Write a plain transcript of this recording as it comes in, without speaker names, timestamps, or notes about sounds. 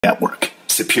Network,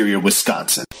 Superior,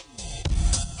 Wisconsin.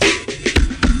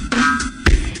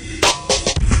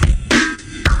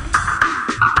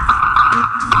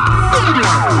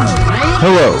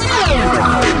 Hello,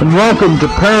 and welcome to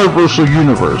Paraversal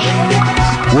Universe,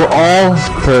 where all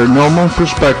paranormal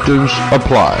perspectives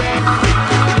apply.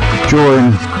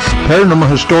 Join paranormal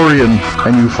historian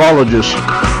and ufologist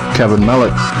Kevin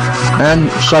Malek and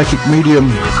psychic medium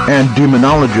and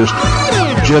demonologist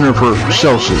Jennifer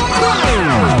Malek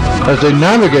as they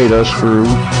navigate us through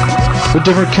the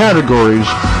different categories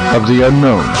of the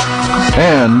unknown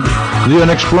and the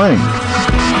unexplained,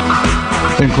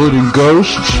 including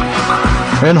ghosts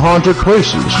and haunted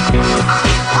places,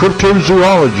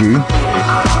 cryptozoology,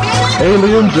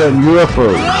 aliens and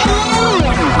UFOs,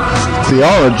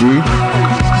 theology,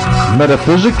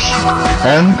 metaphysics,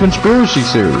 and conspiracy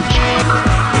theories,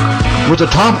 with the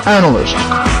top analysts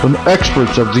and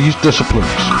experts of these disciplines.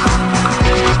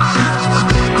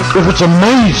 If it's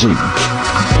amazing,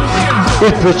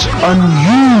 if it's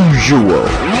unusual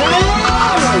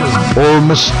or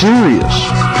mysterious,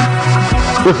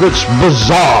 if it's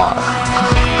bizarre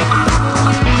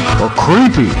or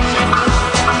creepy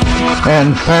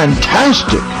and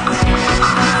fantastic,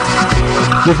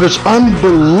 if it's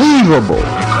unbelievable,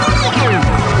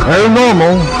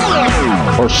 paranormal,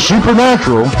 or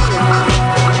supernatural,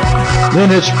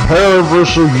 then it's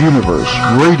Paraversal Universe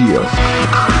Radio.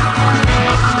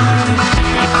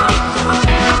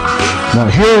 Now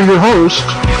here are your hosts,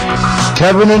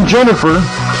 Kevin and Jennifer,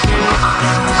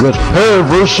 with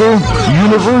Paraversal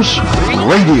Universe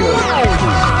Radio.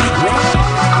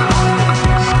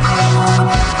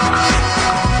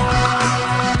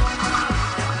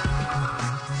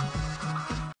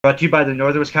 Brought to you by the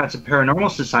Northern Wisconsin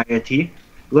Paranormal Society,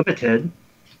 Limited,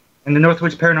 and the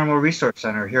Northwoods Paranormal Resource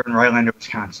Center here in Rhinelander,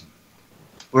 Wisconsin.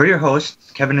 We're your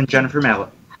hosts, Kevin and Jennifer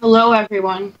Malek. Hello,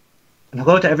 everyone. And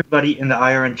hello to everybody in the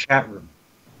IRN chat room.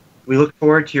 We look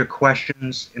forward to your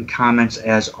questions and comments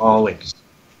as always.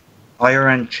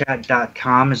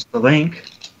 IRNchat.com is the link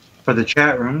for the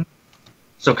chat room,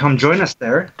 so come join us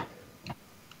there.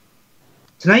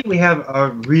 Tonight we have a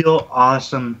real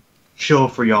awesome show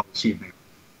for y'all this evening.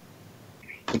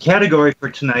 The category for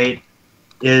tonight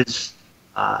is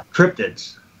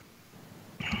cryptids.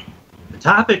 The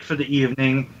topic for the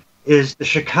evening is the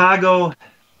Chicago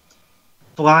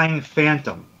Flying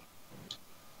Phantom,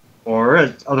 or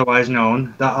as otherwise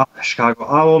known, the Chicago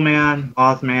Owlman,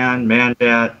 Mothman,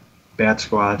 Man-Bat, Bat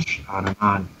Squatch, on and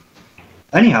on.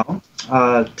 Anyhow,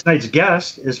 tonight's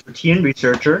guest is Fortean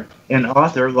researcher and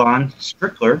author Lon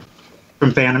Strickler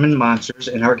from Phantom and Monsters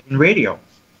and Arcane Radio.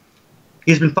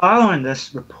 He's been following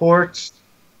this reports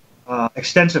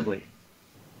extensively,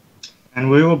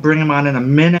 and we will bring him on in a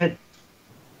minute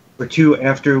or two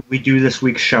after we do this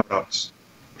week's shoutouts.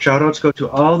 Shoutouts go to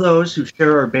all those who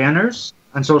share our banners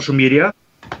on social media.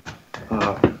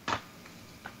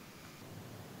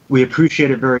 We appreciate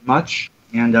it very much.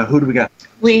 And who do we got?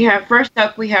 First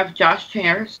up, we have Josh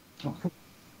Chairs,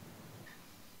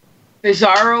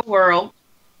 Bizarro World,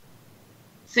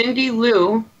 Cindy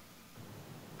Lou,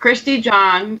 Christy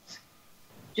Johns,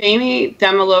 Jamie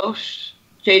Demelos,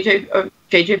 JJ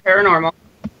Paranormal,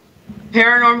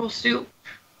 Paranormal Soup,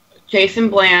 Jason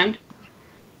Bland,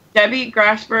 Debbie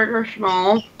Grassberger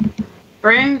Schmoll,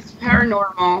 Bryn's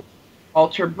Paranormal,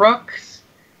 Walter Brooks,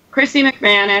 Chrissy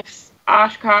McManus,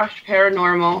 Oshkosh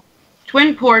Paranormal,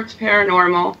 Twin Ports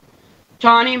Paranormal,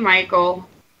 Johnny Michael,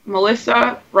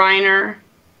 Melissa Reiner,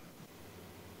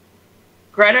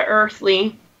 Greta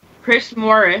Earthley, Chris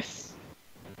Morris,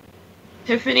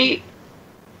 Tiffany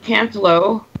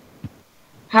Cantelo,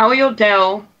 Howie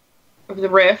Odell of The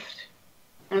Rift,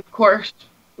 and of course,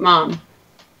 Mom.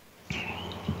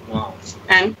 Wow.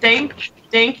 And thank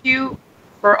you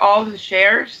for all the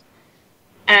shares.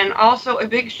 And also a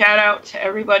big shout out to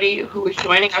everybody who is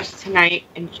joining us tonight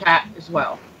in chat as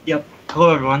well. Yep.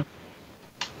 Hello, everyone.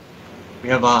 We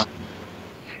have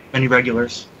many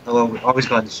regulars. Hello. We're always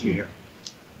glad to see you here.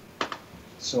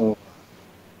 So,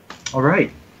 all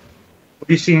right. What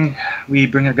do you see? We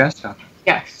bring a guest on.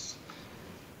 Yes.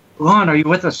 Lon, are you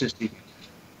with us this evening?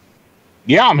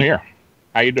 Yeah, I'm here.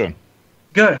 How you doing?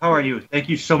 Good. How are you? Thank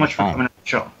you so much for coming on the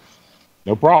show.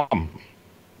 No problem.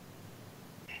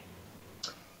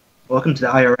 Welcome to the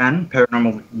IRN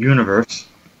Paranormal Universe.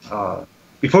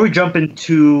 Before we jump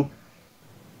into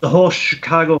the whole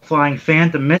Chicago Flying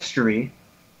Phantom mystery,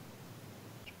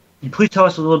 can you please tell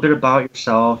us a little bit about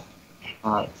yourself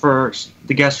for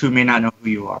the guests who may not know who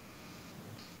you are?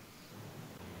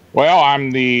 Well,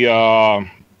 I'm the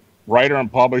writer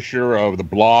and publisher of the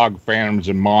blog Phantoms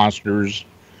and Monsters,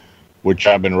 which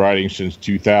I've been writing since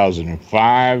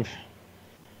 2005.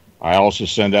 I also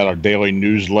send out a daily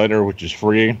newsletter, which is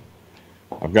free.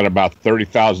 I've got about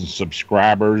 30,000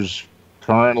 subscribers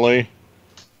currently.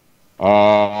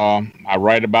 I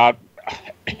write about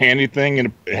anything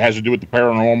and it has to do with the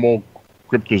paranormal,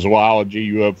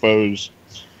 cryptozoology, UFOs,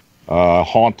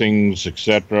 hauntings,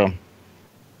 etc.,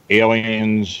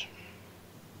 aliens.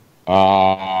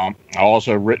 I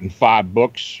also have written 5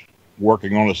 books,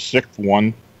 working on a 6th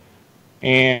one,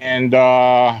 and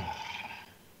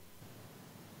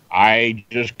I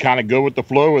just kind of go with the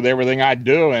flow with everything I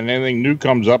do, and anything new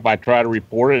comes up, I try to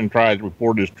report it and try to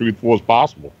report it as truthful as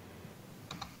possible.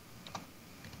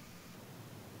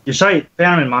 Your site,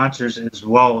 Phantom and Monsters, is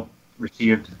well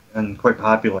received and quite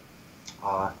popular.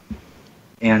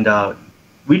 And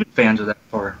we've been fans of that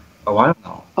for a while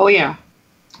now. Oh, yeah.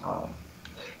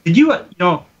 Did you,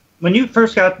 when you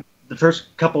first got the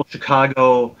first couple of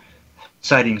Chicago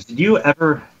sightings, did you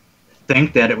ever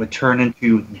think that it would turn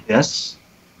into this?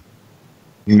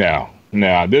 No.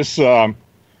 This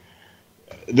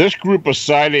group of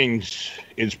sightings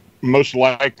is most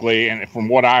likely, and from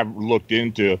what I've looked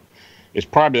into, is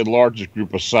probably the largest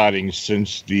group of sightings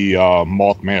since the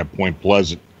Mothman at Point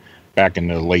Pleasant back in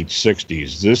the late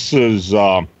 60s. This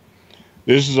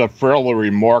is a fairly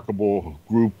remarkable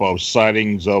group of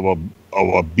sightings of a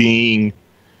being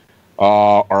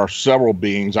or several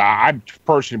beings. I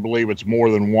personally believe it's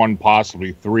more than one,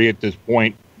 possibly 3 at this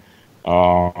point.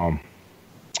 I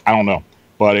don't know,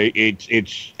 but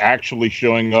it's actually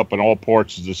showing up in all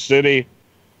parts of the city.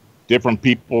 Different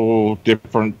people,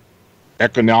 different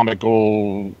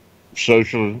economical,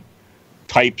 social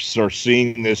types are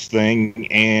seeing this thing,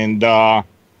 and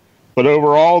but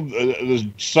overall, the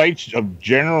sites have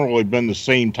generally been the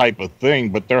same type of thing,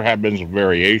 but there have been some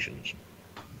variations.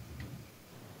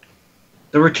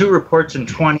 There were 2 reports in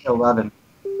 2011.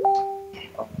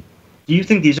 Do you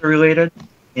think these are related?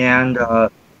 And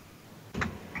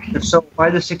if so,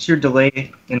 why the 6-year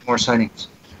delay in more sightings?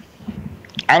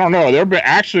 I don't know. There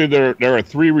are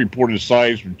 3 reported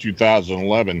sightings from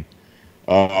 2011.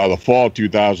 The fall of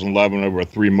 2011, over a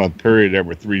 3-month period, there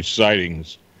were 3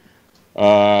 sightings.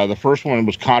 The first one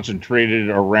was concentrated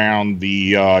around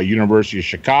the University of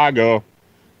Chicago.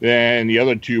 Then the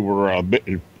other 2 were a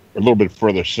little bit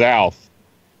further south.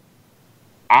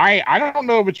 I don't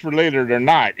know if it's related or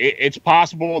not. It's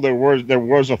possible there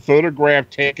was a photograph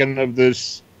taken of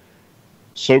this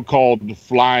so-called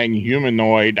flying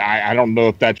humanoid. I don't know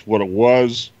if that's what it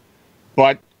was,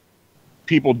 but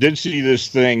people did see this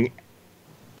thing,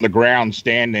 the ground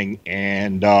standing,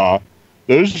 and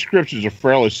those descriptions are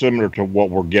fairly similar to what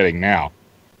we're getting now.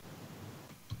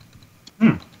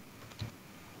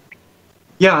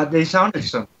 Yeah, they sounded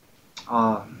so.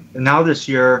 And now this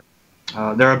year,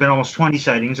 there have been almost 20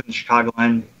 sightings in the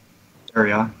Chicagoland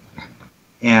area,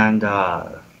 and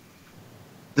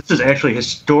this is actually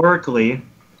historically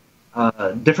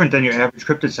different than your average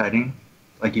cryptid sighting,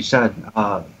 like you said.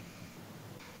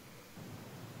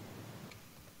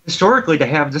 Historically, to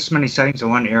have this many sightings in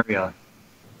one area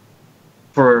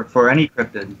for any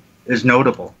cryptid is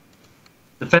notable.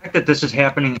 The fact that this is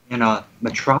happening in a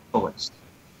metropolis,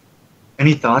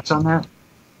 any thoughts on that?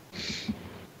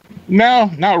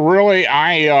 No, not really.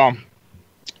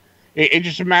 It's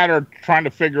just a matter of trying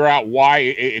to figure out why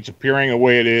it's appearing the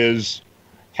way it is,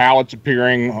 how it's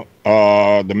appearing,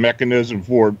 the mechanism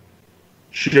for it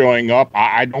showing up.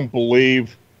 I don't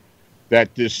believe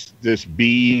that this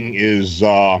being is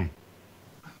 24/7.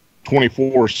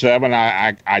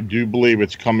 I do believe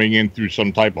it's coming in through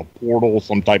some type of portal,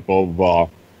 some type of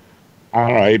I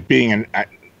don't know, it being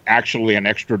actually an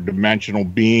extra dimensional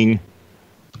being.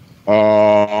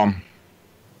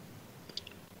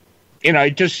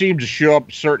 It just seems to show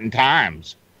up certain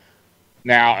times.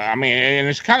 Now, I mean, and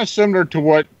it's kind of similar to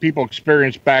what people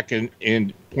experienced back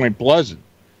in Point Pleasant.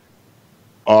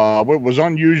 What was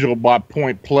unusual about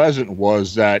Point Pleasant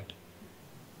was that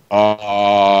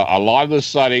a lot of the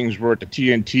sightings were at the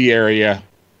TNT area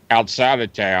outside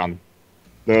of town,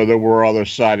 though there were other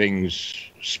sightings,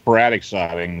 sporadic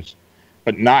sightings,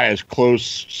 but not as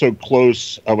so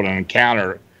close of an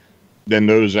encounter than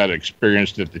those that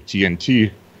experienced at the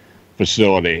TNT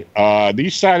facility.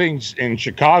 These sightings in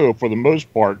Chicago, for the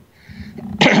most part,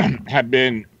 have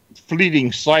been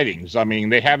fleeting sightings. I mean,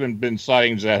 they haven't been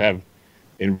sightings that have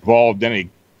involved any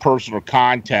personal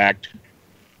contact,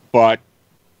 but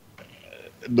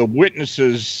the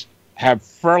witnesses have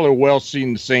fairly well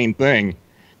seen the same thing.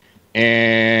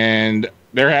 And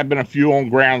there have been a few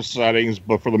on-ground sightings,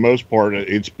 but for the most part,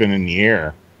 it's been in the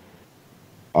air.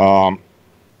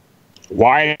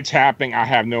 Why it's happening, I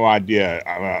have no idea.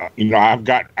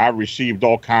 I've received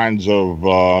all kinds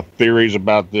of theories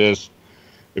about this.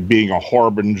 it being a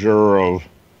harbinger of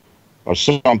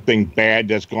something bad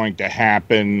that's going to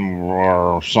happen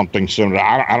or something similar.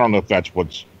 I don't know if that's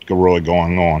what's really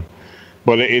going on,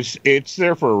 but it's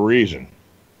there for a reason.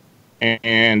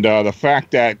 And the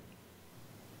fact that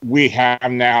we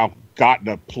have now gotten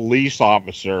a police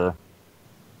officer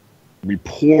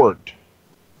report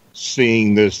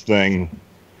seeing this thing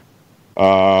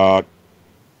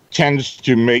tends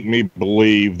to make me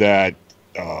believe that,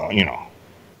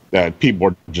 that people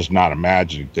are just not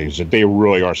imagining things, that they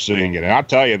really are seeing it. And I'll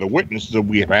tell you, the witnesses that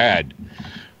we have had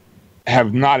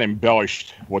have not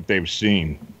embellished what they've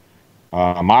seen.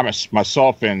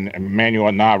 Myself and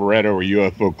Emmanuel Navarrete or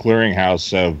UFO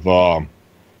Clearinghouse have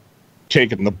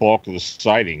taken the bulk of the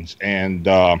sightings, and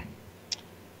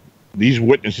these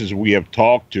witnesses we have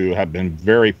talked to have been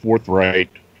very forthright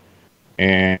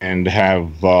and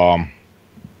have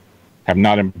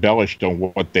not embellished on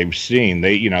what they've seen.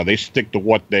 They stick to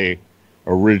what they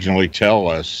originally tell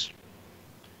us,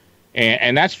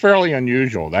 and that's fairly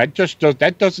unusual. That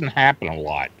doesn't happen a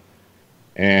lot,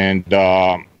 and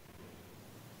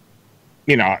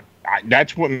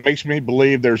that's what makes me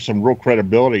believe there's some real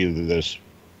credibility to this.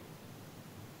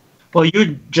 Well,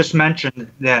 you just mentioned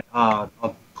that a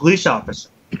police officer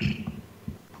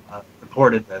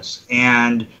reported this,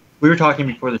 and we were talking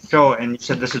before the show, and you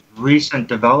said this is recent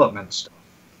development stuff.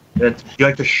 Would you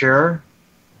like to share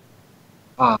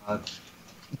the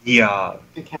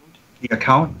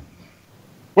account?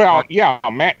 Well, yeah,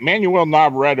 Manuel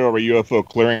Navarrete over UFO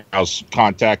Clearinghouse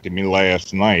contacted me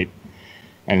last night,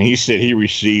 and he said he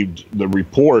received the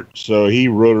report, so he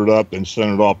wrote it up and sent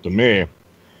it off to me.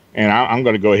 And I'm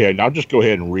going to go ahead, and I'll just go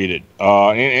ahead and read it.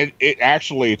 And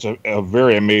it's a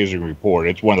very amazing report.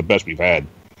 It's one of the best we've had.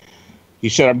 He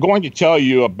said, I'm going to tell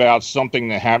you about something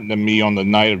that happened to me on the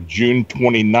night of June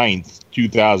 29th,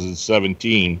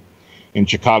 2017 in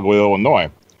Chicago,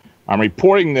 Illinois. I'm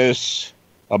reporting this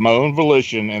of my own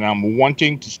volition, and I'm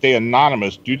wanting to stay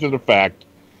anonymous due to the fact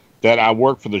that I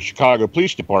work for the Chicago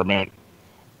Police Department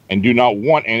and do not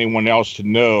want anyone else to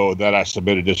know that I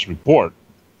submitted this report.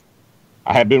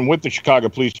 I have been with the Chicago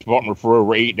Police Department for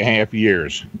over 8.5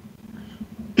 years.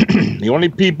 The only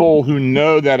people who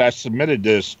know that I submitted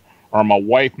this are my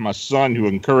wife, my son, who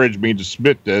encouraged me to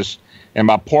submit this, and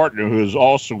my partner, who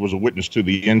also was a witness to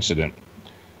the incident.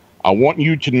 I want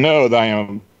you to know that I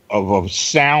am of a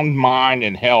sound mind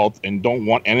and health and don't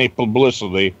want any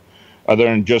publicity other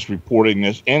than just reporting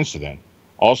this incident.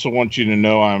 Also want you to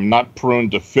know I'm not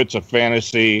prone to fits of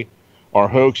fantasy or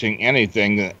hoaxing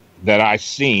anything that I've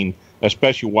seen,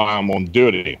 especially while I'm on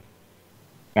duty.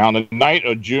 Now, on the night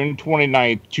of June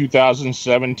 29th,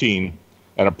 2017,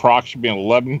 at approximately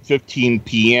 11:15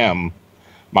 p.m.,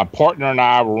 my partner and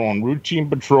I were on routine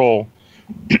patrol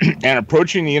and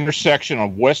approaching the intersection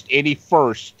of West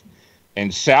 81st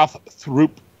and South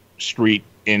Throop Street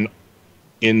in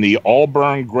the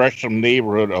Auburn Gresham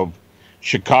neighborhood of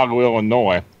Chicago,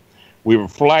 Illinois. We were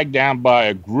flagged down by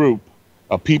a group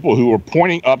of people who were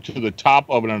pointing up to the top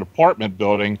of an apartment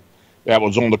building that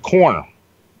was on the corner.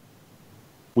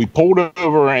 We pulled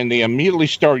over and they immediately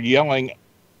started yelling,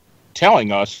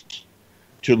 telling us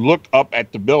to look up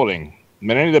at the building.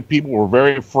 Many of the people were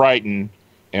very frightened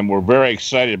and were very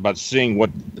excited about seeing what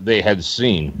they had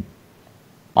seen.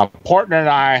 My partner and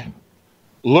I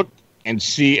looked and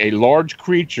see a large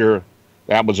creature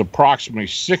that was approximately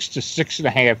 6 to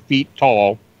 6.5 feet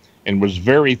tall and was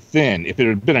very thin. If it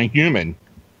had been a human,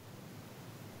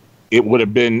 it would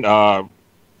have been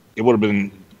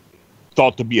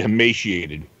thought to be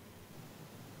emaciated.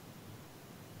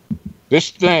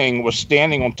 This thing was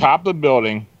standing on top of the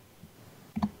building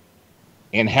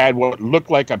and had what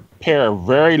looked like a pair of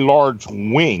very large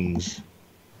wings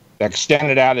that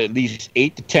extended out at least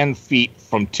 8 to 10 feet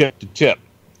from tip to tip.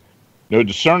 No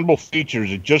discernible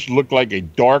features. It just looked like a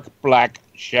dark black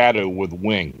shadow with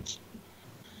wings.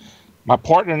 My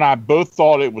partner and I both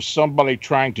thought it was somebody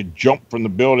trying to jump from the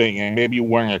building and maybe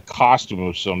wearing a costume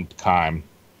of some kind.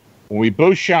 When we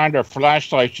both shined our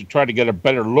flashlights to try to get a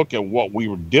better look at what we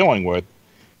were dealing with,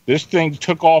 this thing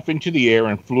took off into the air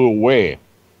and flew away.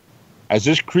 As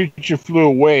this creature flew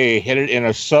away, headed in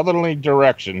a southerly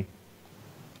direction,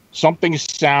 something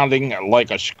sounding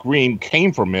like a scream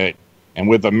came from it, and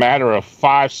with a matter of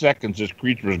 5 seconds, this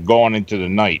creature was gone into the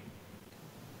night.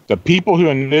 The people who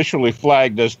initially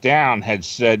flagged us down had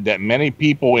said that many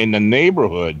people in the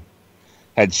neighborhood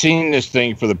had seen this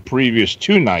thing for the previous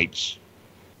 2 nights,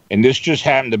 and this just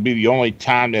happened to be the only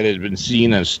time that it had been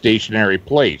seen in a stationary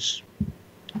place.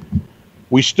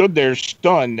 We stood there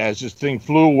stunned as this thing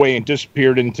flew away and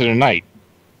disappeared into the night.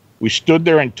 We stood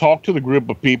there and talked to the group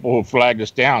of people who flagged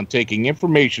us down, taking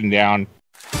information down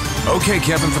Okay,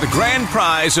 Kevin, for the grand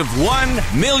prize of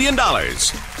 $1 million,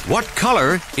 what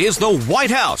color is the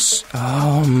White House?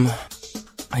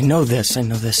 I know this.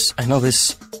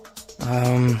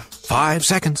 5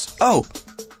 seconds. Oh,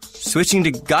 switching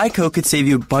to Geico could save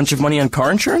you a bunch of money on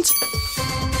car insurance?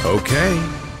 Okay.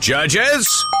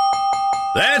 Judges?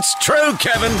 That's true,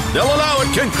 Kevin. They'll allow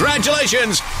it.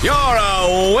 Congratulations. You're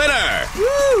a winner.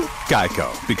 Woo!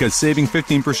 Geico, because saving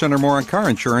 15% or more on car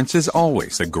insurance is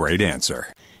always a great answer.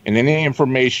 And any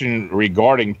information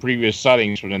regarding previous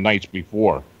sightings from the nights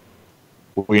before.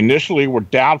 We initially were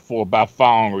doubtful about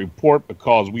filing a report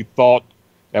because we thought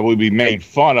that we'd be made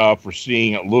fun of for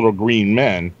seeing little green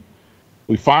men.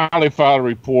 We finally filed a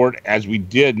report as we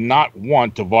did not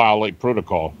want to violate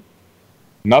protocol.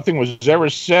 Nothing was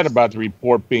ever said about the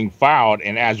report being filed,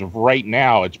 and as of right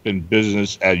now, it's been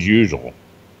business as usual.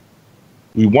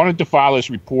 We wanted to file this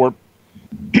report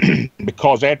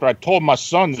because after I told my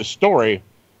son the story,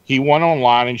 he went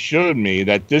online and showed me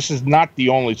that this is not the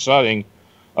only sighting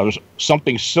of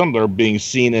something similar being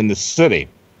seen in the city.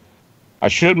 I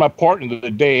showed my partner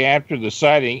the day after the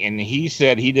sighting, and he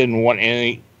said he didn't want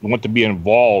to be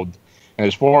involved. And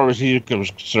as far as he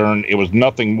was concerned, it was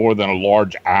nothing more than a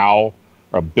large owl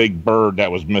or a big bird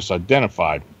that was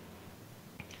misidentified.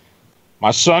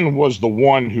 My son was the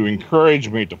one who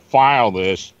encouraged me to file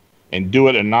this and do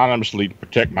it anonymously to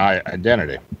protect my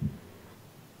identity.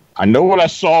 I know what I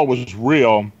saw was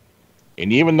real,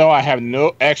 and even though I have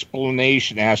no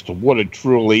explanation as to what it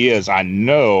truly is, I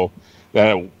know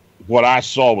that what I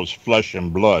saw was flesh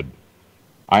and blood.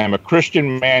 I am a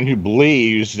Christian man who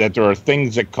believes that there are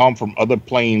things that come from other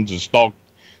planes and stalk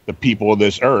the people of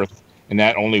this earth, and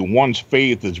that only one's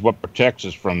faith is what protects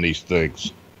us from these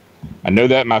things. I know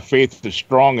that my faith is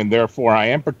strong, and therefore I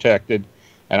am protected,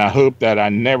 and I hope that I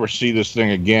never see this thing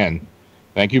again.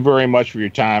 Thank you very much for your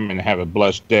time, and have a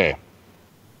blessed day.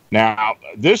 Now,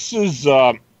 this is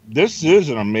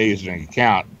an amazing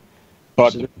account,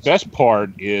 but the best part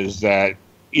is that,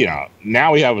 you know,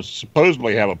 now we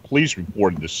supposedly have a police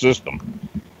report in the system.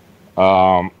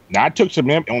 Now I took some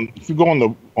if you go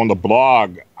on the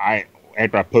blog,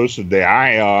 after I posted that,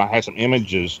 I had some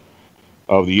images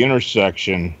of the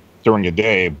intersection during the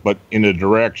day, but in the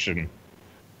direction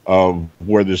of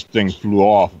where this thing flew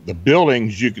off. The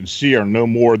buildings you can see are no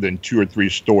more than 2 or 3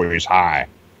 stories high.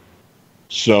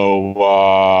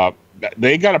 So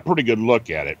they got a pretty good look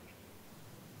at it.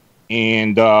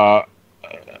 And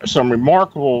some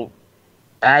remarkable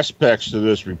aspects to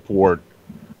this report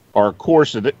are, of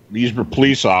course, that these were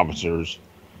police officers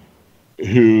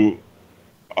who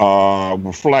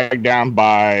were flagged down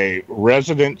by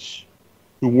residents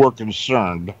who were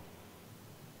concerned,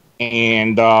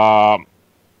 and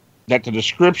that the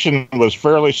description was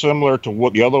fairly similar to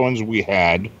what the other ones we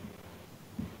had.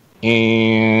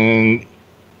 And,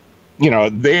 you know,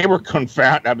 they were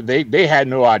confounded. I mean, they had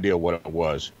no idea what it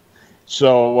was.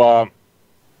 So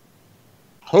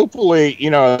hopefully, you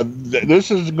know, this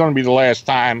is going to be the last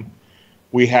time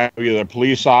we have either a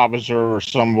police officer or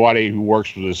somebody who works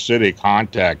for the city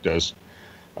contact us.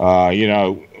 You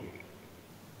know,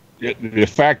 the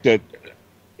fact that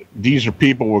these are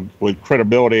people with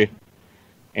credibility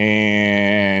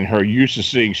and are used to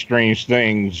seeing strange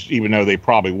things, even though they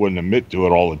probably wouldn't admit to it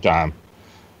all the time,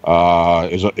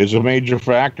 is a major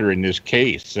factor in this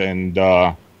case. And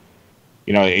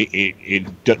you know,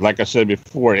 it like I said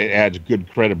before, it adds good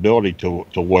credibility to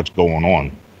what's going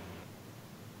on.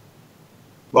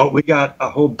 Well, we got a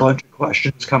whole bunch of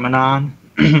questions coming on,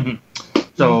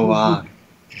 so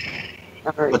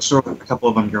let's throw a couple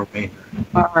of them your way.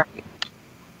 All right.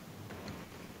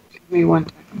 Give me 1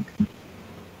 second.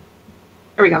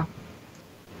 There we go.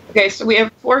 Okay, so we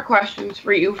have 4 questions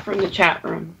for you from the chat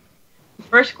room. The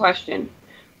first question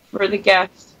for the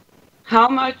guests: how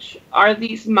much are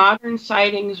these modern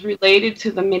sightings related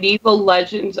to the medieval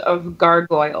legends of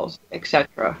gargoyles,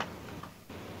 etc.?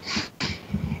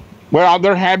 Well,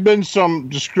 there have been some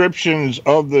descriptions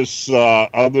of this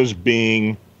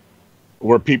being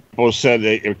where people said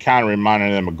it kind of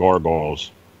reminded them of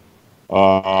gargoyles.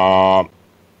 I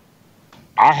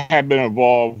have been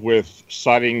involved with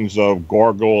sightings of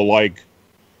gargoyle-like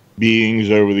beings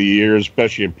over the years,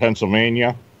 especially in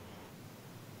Pennsylvania.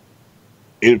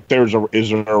 If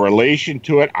is there a relation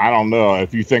to it? I don't know.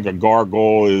 If you think a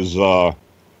gargoyle is an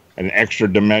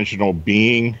extra-dimensional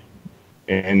being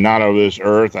and not of this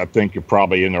earth, I think you're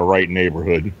probably in the right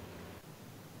neighborhood.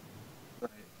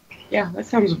 Yeah, that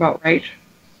sounds about right.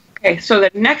 Okay, so the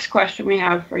next question we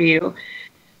have for you: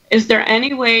 is there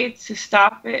any way to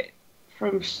stop it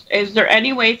from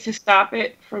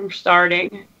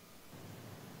starting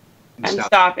and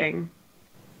stopping?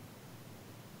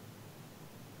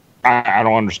 I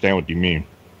don't understand what you mean.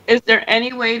 Is there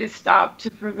any way to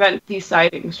prevent these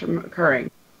sightings from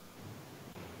occurring?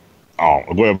 Oh,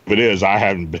 well, if it is, I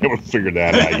haven't been able to figure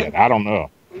that out yet. I don't know.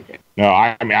 Okay. No,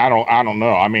 I mean, I don't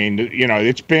know. I mean,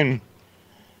 it's been,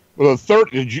 well,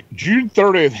 June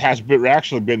 30th has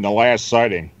actually been the last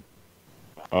sighting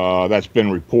that's been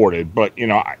reported. But,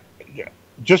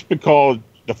 just because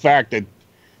the fact that,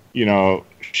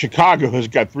 Chicago has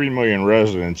got 3 million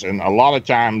residents, and a lot of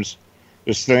times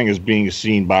this thing is being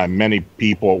seen by many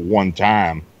people at one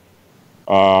time.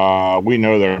 We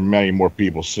know there are many more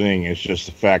people seeing it. It's just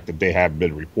the fact that they have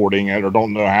been reporting it or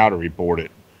don't know how to report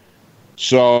it.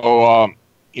 So,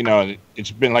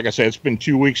 it's been, like I said, it's been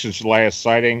 2 weeks since the last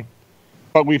sighting,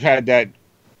 but we've had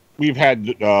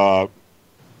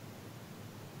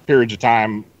periods of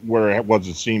time where it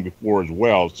wasn't seen before as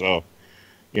well. So,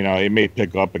 it may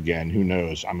pick up again. Who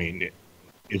knows? I mean,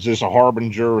 is this a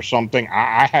harbinger or something?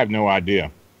 I have no idea.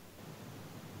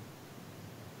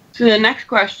 So the next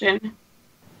question,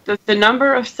 does the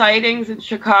number of sightings in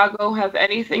Chicago have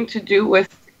anything to do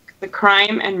with the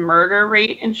crime and murder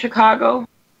rate in Chicago?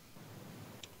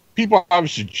 People have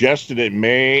suggested it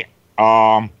may.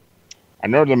 I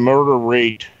know the murder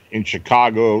rate in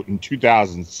Chicago in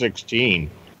 2016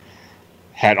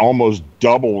 had almost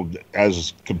doubled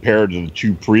as compared to the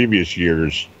 2 previous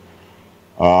years.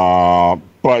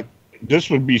 But this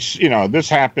would be, this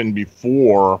happened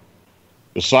before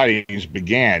the sightings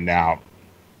began. Now,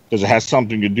 does it have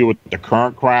something to do with the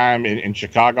current crime in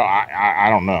Chicago? I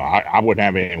don't know. I wouldn't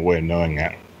have any way of knowing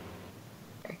that.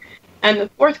 And the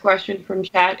fourth question from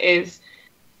chat is,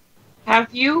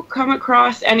 have you come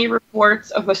across any reports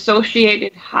of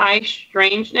associated high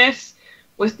strangeness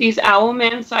with these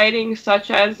Owlman sightings,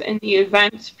 such as in the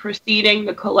events preceding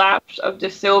the collapse of the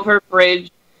Silver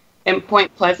Bridge in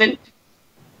Point Pleasant?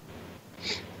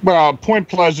 Well, Point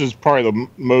Pleasant is probably the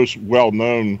most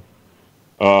well-known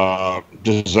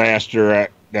disaster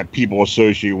that people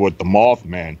associate with the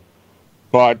Mothman.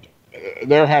 But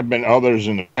there have been others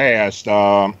in the past.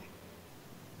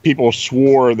 People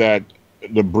swore that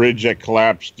the bridge that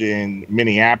collapsed in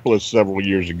Minneapolis several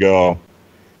years ago,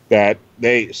 that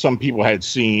some people had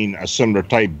seen a similar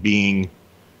type being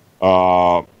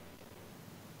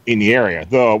in the area,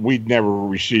 though we'd never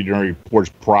received any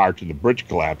reports prior to the bridge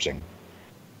collapsing.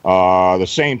 The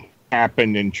same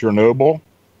happened in Chernobyl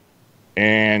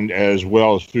and as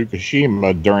well as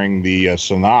Fukushima during the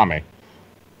tsunami.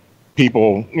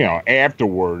 People,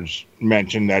 afterwards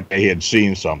mentioned that they had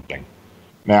seen something.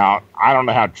 Now, I don't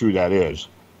know how true that is.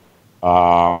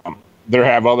 There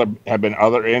have been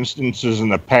other instances in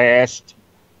the past,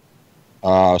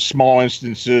 small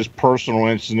instances, personal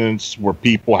incidents where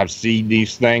people have seen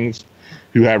these things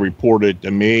who have reported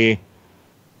to me.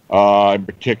 In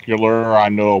particular, I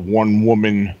know of one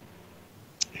woman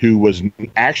who was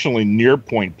actually near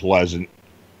Point Pleasant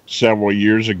several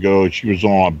years ago. She was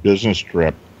on a business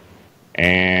trip,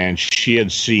 and she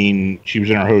was in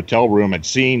her hotel room, had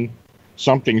seen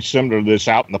something similar to this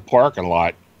out in the parking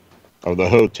lot of the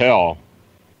hotel,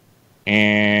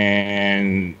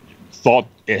 and thought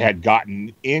it had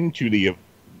gotten into the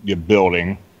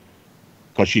building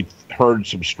because she heard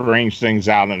some strange things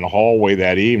out in the hallway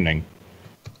that evening.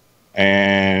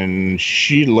 And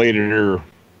she later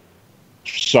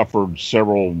suffered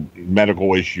several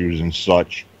medical issues and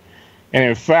such. And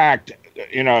in fact,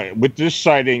 with this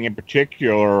sighting in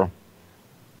particular,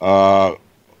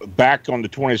 back on the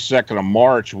 22nd of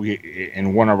March,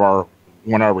 in one of our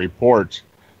reports,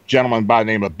 a gentleman by the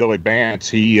name of Billy Bance,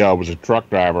 he was a truck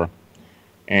driver,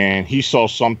 and he saw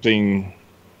something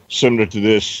similar to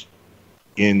this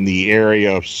in the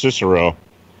area of Cicero,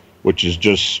 which is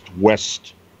just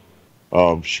west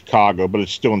of Chicago, but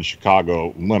it's still in the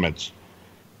Chicago limits.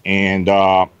 And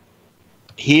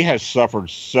he has suffered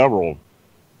several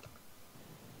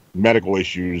medical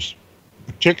issues,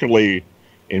 particularly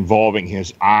involving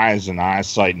his eyes and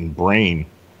eyesight and brain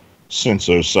since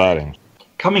those sightings.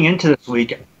 Coming into this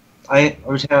week, I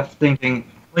was half thinking,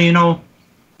 well,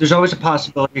 there's always a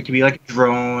possibility it could be like a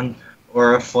drone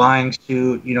or a flying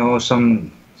suit,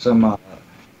 some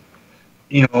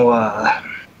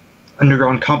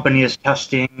underground company is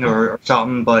testing or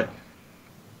something. But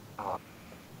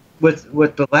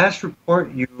with the last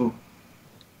report you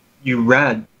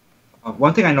read,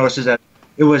 one thing I noticed is that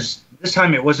this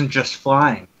time it wasn't just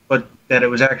flying, but that it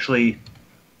was actually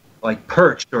like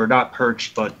perched, or not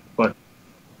perched, but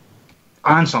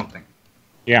on something.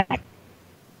 Yeah.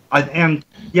 And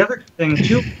the other thing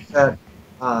too is that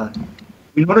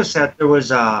we noticed that there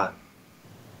was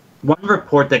one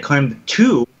report that claimed that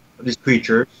 2 of these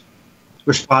creatures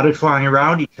were spotted flying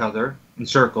around each other in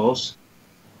circles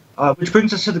which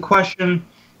brings us to the question,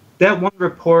 that one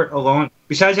report alone,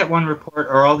 besides that one report,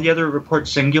 are all the other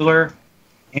reports singular?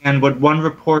 And would one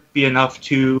report be enough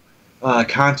to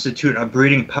constitute a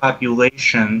breeding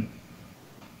population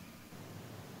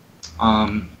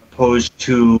opposed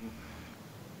to,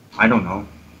 I don't know,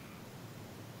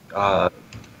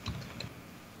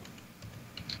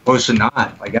 opposed to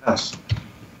not, I guess?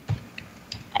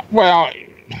 Well,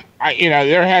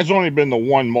 there has only been the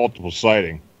one multiple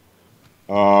sighting.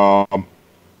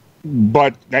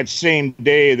 But that same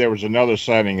day, there was another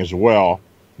sighting as well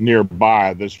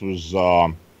nearby. This was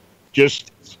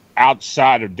just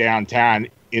outside of downtown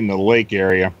in the lake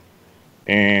area.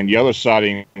 And the other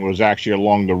sighting was actually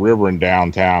along the river in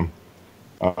downtown.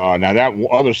 Now, that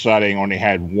other sighting only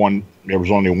had one. There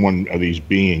was only one of these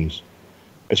beings.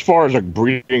 As far as a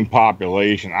breeding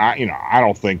population, I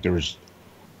don't think there's.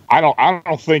 I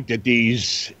don't think that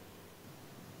these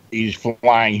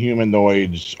flying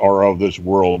humanoids are of this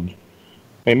world.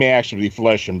 They may actually be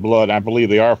flesh and blood. I believe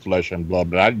they are flesh and blood,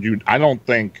 but I don't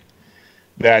think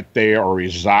that they are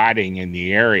residing in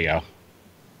the area.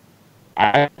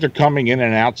 They're coming in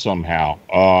and out somehow.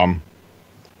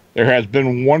 There has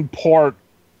been one part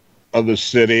of the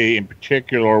city in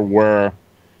particular where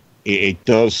it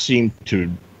does seem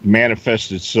to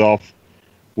manifest itself,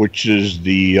 which is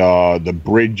the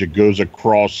bridge that goes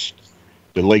across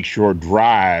the Lakeshore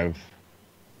Drive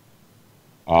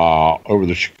over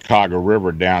the Chicago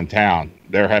River downtown.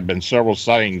 There have been several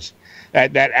sightings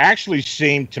that actually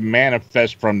seem to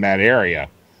manifest from that area.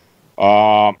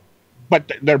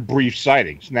 But they're brief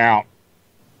sightings. Now,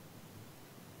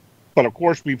 but of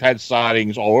course, we've had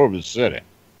sightings all over the city.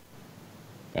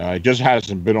 It just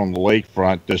hasn't been on the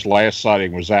lakefront. This last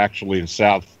sighting was actually in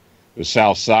the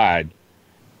south side.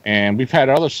 And we've had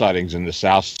other sightings in the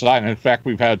south side. And in fact,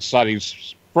 we've had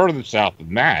sightings further south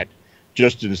than that,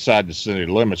 just inside the city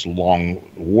limits along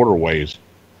waterways.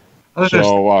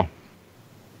 So,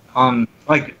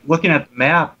 like looking at the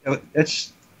map,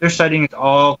 there's sightings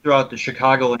all throughout the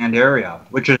Chicagoland area,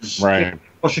 which is right.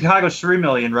 Well, Chicago's 3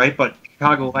 million, right? But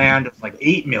Chicagoland is like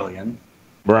 8 million.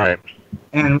 Right.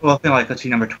 And we're looking like, let's see,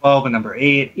 number 12 and number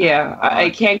 8. Yeah, I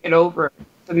can't get over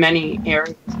the many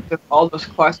areas of all those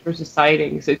clusters of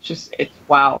sightings. It's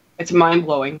wow. It's mind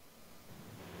blowing.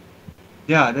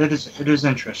 Yeah, it is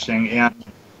interesting, and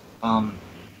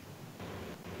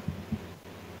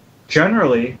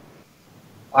generally,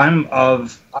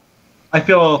 I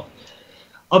feel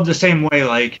of the same way.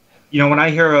 Like, when I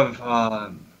hear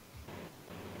of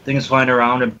things flying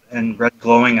around and red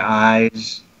glowing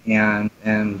eyes and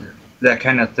that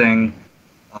kind of thing,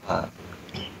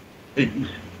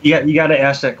 you got to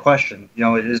ask that question.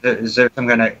 Is there some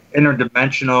kind of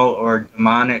interdimensional or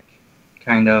demonic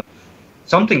kind of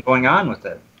something going on with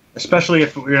it? Especially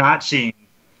if we're not seeing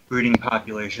breeding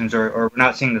populations or we're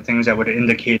not seeing the things that would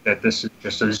indicate that this is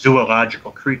just a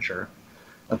zoological creature,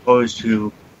 opposed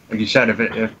to, like you said,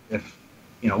 if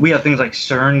we have things like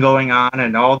CERN going on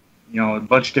and all, a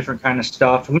bunch of different kind of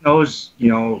stuff. Who knows,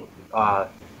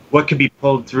 what could be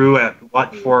pulled through at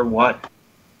what for what,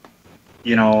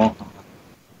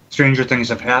 stranger things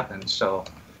have happened. So,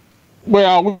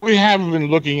 well, we have been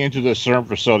looking into the CERN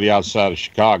facility outside of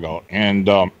Chicago, and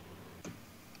there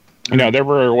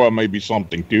very well may be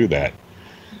something to that.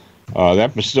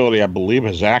 That facility, I believe,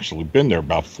 has actually been there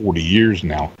about 40 years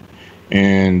now,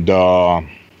 and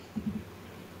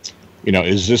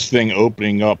is this thing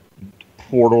opening up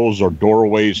portals or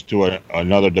doorways to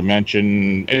another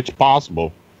dimension? It's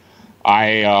possible.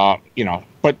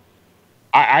 But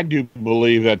I do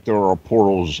believe that there are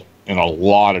portals in a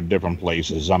lot of different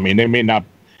places. I mean, there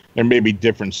may be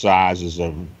different sizes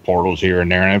of portals here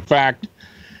and there. And in fact,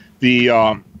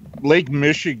 the Lake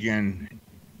Michigan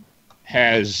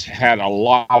has had a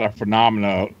lot of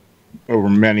phenomena over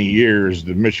many years.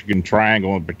 The Michigan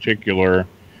Triangle in particular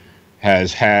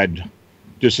has had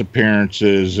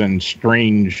disappearances and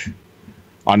strange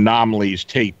anomalies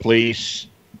take place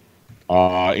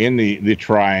in the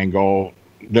triangle.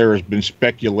 There has been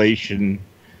speculation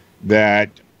that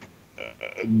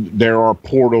there are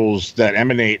portals that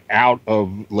emanate out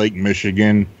of Lake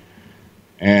Michigan,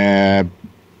 and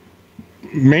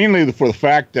mainly for the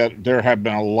fact that there have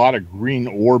been a lot of green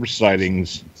orb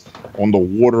sightings on the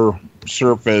water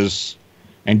surface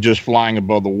and just flying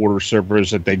above the water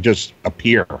surface, that they just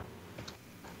appear.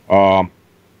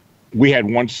 We had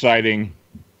one sighting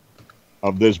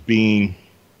of this being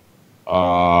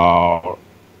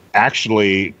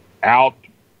actually out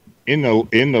in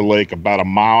the lake about 1.5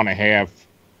 miles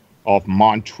off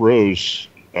Montrose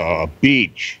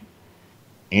Beach,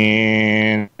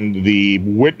 and the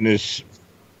witness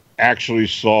actually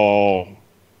saw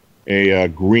a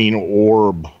green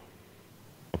orb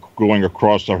going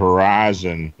across the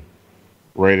horizon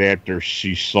right after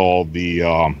she saw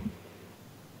the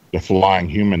flying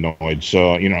humanoid.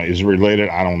 So, is it related?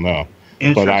 I don't know.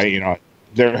 But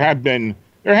there have been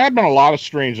a lot of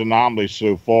strange anomalies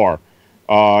so far.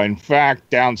 In fact,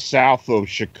 down south of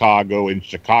Chicago, in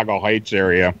Chicago Heights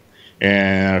area,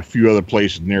 and a few other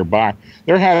places nearby,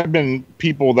 there have been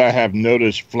people that have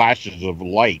noticed flashes of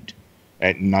light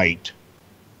at night.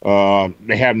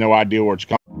 They have no idea where it's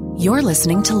coming. You're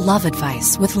listening to Love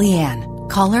Advice with Leanne.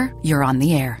 Caller, you're on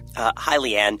the air. Hi,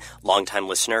 Leanne. Long-time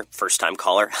listener, first-time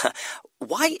caller.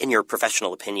 Why, in your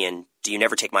professional opinion, do you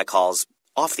never take my calls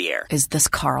off the air? Is this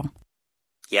Carl?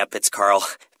 Yep, it's Carl.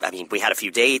 I mean, we had a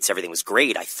few dates. Everything was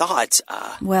great. I thought,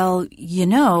 Well,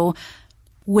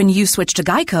 when you switch to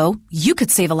Geico, you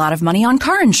could save a lot of money on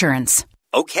car insurance.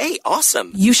 Okay,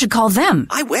 awesome. You should call them.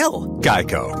 I will.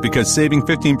 Geico, because saving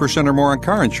 15% or more on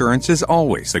car insurance is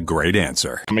always a great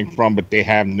answer. Coming from, but they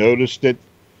have noticed it.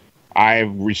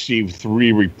 I've received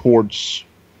 3 reports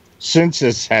since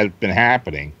this has been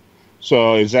happening.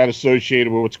 So is that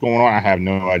associated with what's going on? I have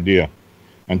no idea.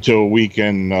 Until we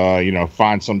can,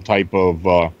 find some type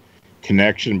of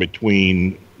connection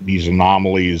between these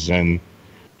anomalies and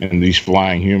these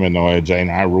flying humanoids, and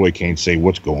I really can't say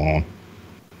what's going on.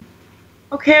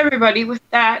 Okay, everybody, with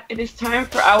that, it is time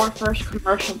for our first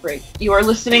commercial break. You are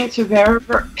listening to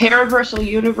Paraversal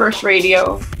Universe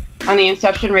Radio on the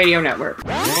Inception Radio Network.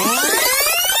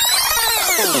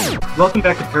 Welcome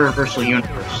back to Paraversal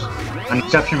Universe on the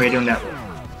Inception Radio Network.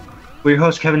 We're your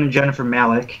hosts, Kevin and Jennifer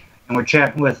Malek, and we're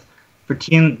chatting with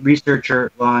Fortean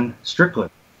researcher Lon Strickler.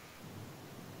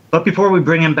 But before we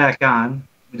bring him back on,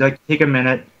 we'd like to take a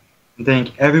minute and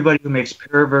thank everybody who makes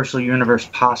Paraversal Universe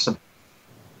possible,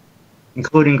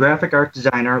 including graphic art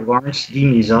designer Lawrence D.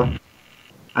 Miza,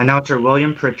 announcer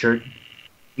William Pritchard,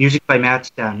 music by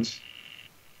Matt Stens,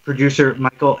 producer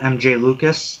Michael M.J.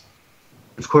 Lucas,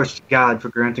 and of course to God for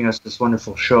granting us this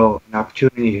wonderful show and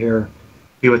opportunity here to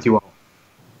be with you all.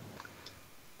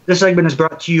 This segment is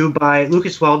brought to you by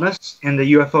Lucas Wellness and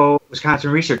the UFO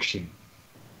Wisconsin research team.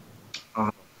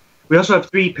 We also have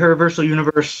 3 Paraversal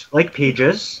Universe like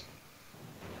pages.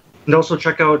 And also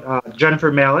check out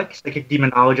Jennifer Malek, Psychic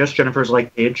Demonologist, Jennifer's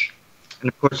like page. And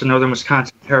of course the Northern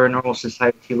Wisconsin Paranormal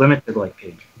Society Limited like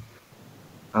page.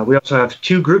 We also have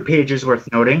 2 group pages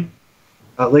worth noting.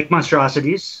 Lake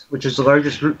Monstrosities, which is the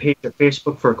largest group page at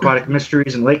Facebook for aquatic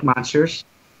mysteries and lake monsters.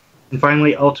 And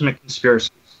finally, Ultimate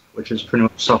Conspiracies, which is pretty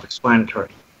much self-explanatory.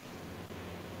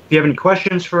 If you have any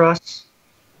questions for us,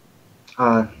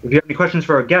 if you have any questions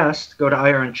for our guest, go to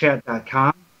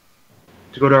irnchat.com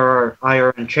to go to our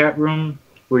IRN chat room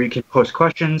where you can post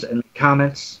questions and make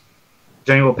comments.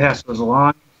 Jenny will pass those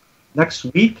along. Next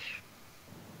week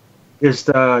is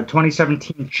the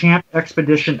 2017 Champ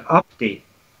Expedition update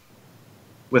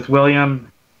with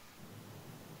William,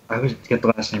 I always get the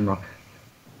last name wrong,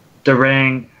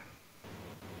 Durangenesis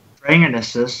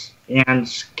and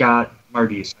Scott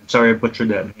Mardis. I'm sorry I butchered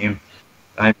that name.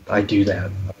 I do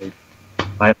that.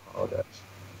 I apologize.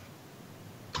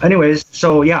 Anyways,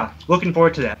 so yeah, looking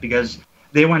forward to that because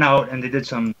they went out and they did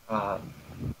some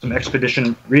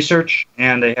expedition research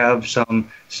and they have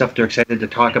some stuff they're excited to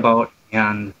talk about,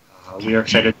 and we are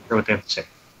excited to hear what they have to say.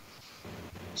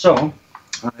 So,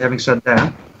 having said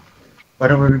that, why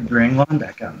don't we bring Lon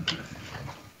back on?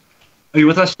 Are you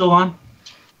with us still, Lon?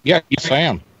 Yeah, yes, I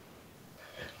am.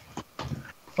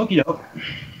 Okie doke.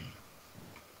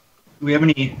 Do we have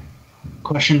any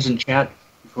questions in chat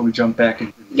before we jump back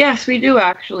into? Yes, we do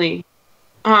actually.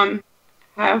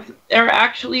 Have there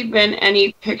actually been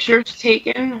any pictures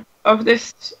taken of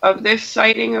this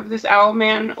sighting of this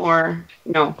Owlman, or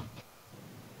no?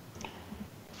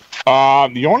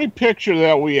 The only picture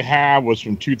that we have was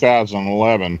from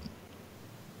 2011,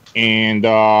 and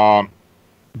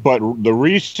but the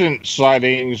recent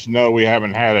sightings, no, we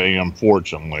haven't had any,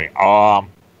 unfortunately.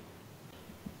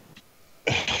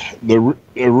 The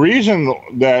reason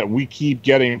that we keep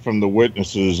getting from the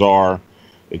witnesses are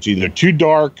it's either too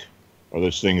dark, or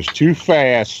this thing is too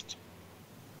fast,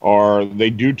 or they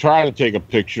do try to take a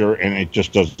picture and it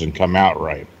just doesn't come out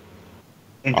right.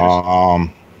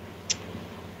 Interesting.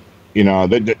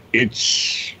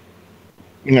 It's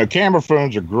camera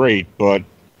phones are great, but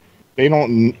they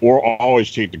don't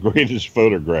always take the greatest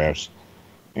photographs.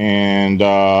 And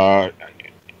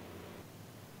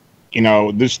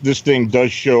this thing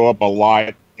does show up a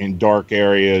lot in dark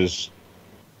areas,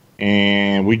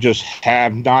 and we just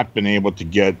have not been able to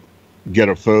get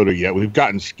a photo yet. We've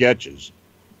gotten sketches,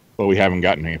 but we haven't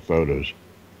gotten any photos.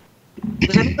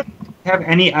 Does anyone have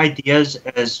any ideas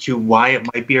as to why it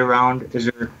might be around? Is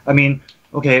there? I mean,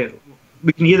 okay,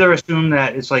 we can either assume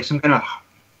that it's like some kind of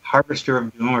harvester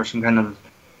of doom or some kind of,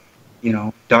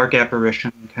 dark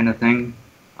apparition kind of thing,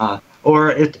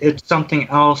 or it's something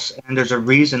else, and there's a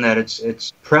reason that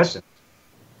it's present.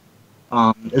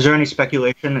 Is there any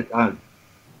speculation?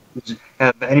 Is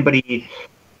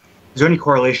there any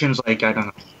correlations, like, I don't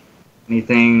know,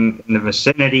 anything in the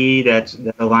vicinity that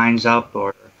lines up,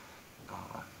 or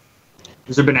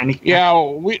has there been any? Yeah,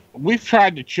 we've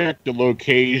tried to check the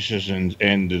locations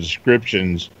and the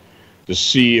descriptions to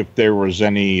see if there was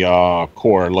any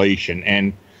correlation,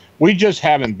 and we just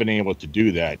haven't been able to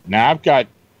do that. Now,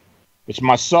 it's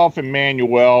myself and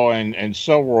Manuel and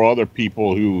several other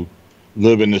people who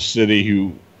live in the city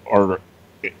who are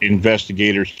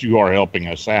investigators who are helping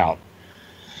us out.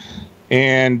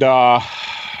 And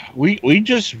we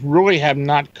just really have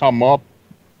not come up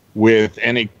with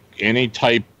any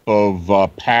type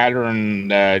of pattern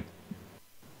that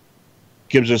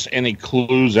gives us any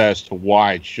clues as to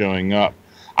why it's showing up.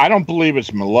 I don't believe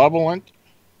it's malevolent.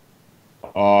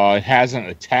 It hasn't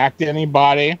attacked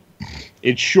anybody.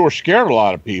 It sure scared a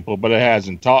lot of people, but it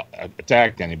hasn't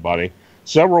attacked anybody.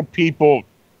 Several people,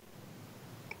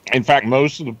 in fact,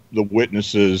 most of the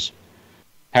witnesses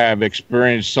have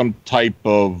experienced some type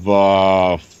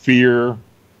of fear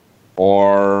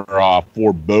or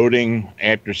foreboding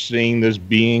after seeing this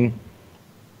being.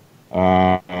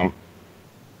 There's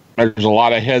a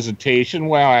lot of hesitation,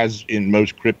 well, as in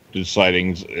most cryptid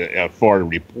sightings, for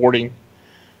reporting.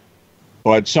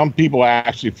 But some people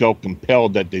actually felt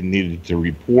compelled that they needed to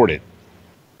report it.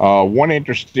 One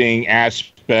interesting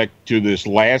aspect to this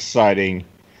last sighting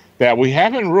that we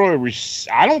haven't really,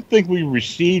 I don't think we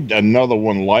received another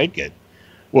one like it,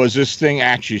 was this thing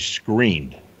actually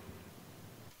screamed.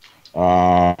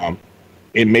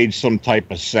 It made some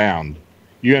type of sound.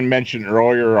 You had mentioned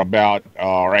earlier about,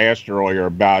 or asked earlier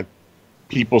about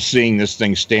people seeing this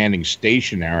thing standing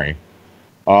stationary.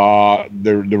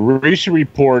 The recent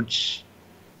reports,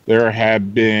 there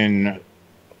have been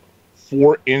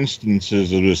 4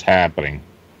 instances of this happening,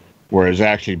 where it's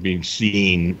actually being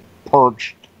seen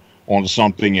perched on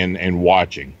something and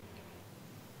watching.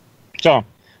 So,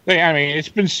 I mean, it's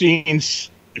been seen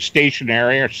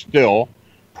stationary or still,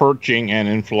 perching and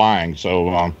in flying.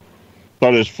 So,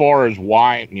 but as far as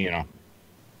why,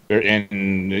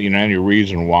 any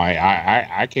reason why,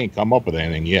 I can't come up with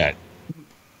anything yet.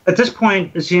 At this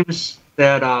point, it seems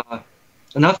that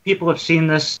enough people have seen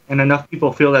this, and enough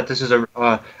people feel that this is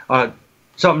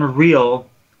something real,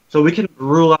 so we can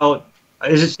rule out.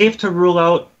 Is it safe to rule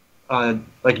out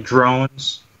like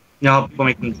drones? People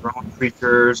making drone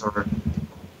creatures or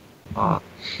that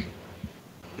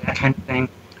kind of thing.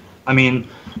 I mean,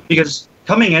 because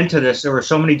coming into this, there were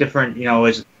so many different.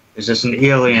 Is this an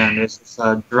alien? Is this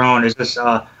a drone? Is this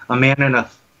a man in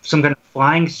some kind of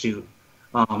flying suit?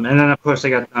 And then of course they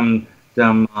got them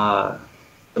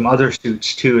other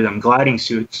suits too, them gliding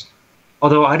suits.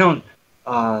 Although I don't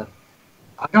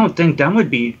think them would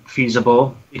be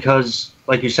feasible because,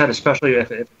 like you said, especially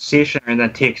if it's stationary and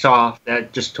then takes off,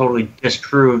 that just totally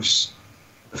disproves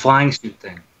the flying suit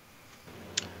thing.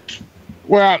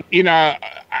 Well,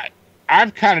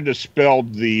 I've kind of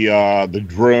dispelled the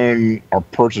drone or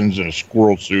persons in a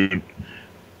squirrel suit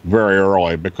very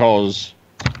early because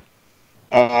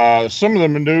some of the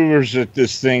maneuvers that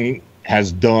this thing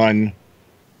has done,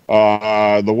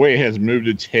 the way it has moved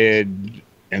its head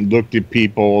and looked at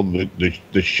people,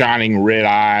 the shining red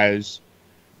eyes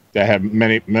that have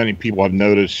many people have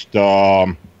noticed,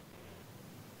 the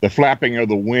flapping of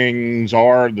the wings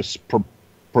or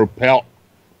the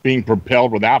being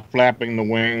propelled without flapping the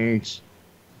wings.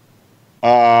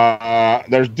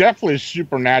 There's definitely a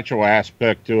supernatural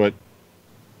aspect to it,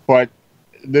 but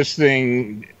this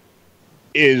thing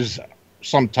is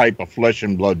some type of flesh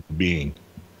and blood being.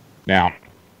 Now,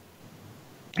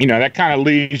 that kind of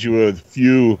leaves you with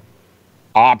few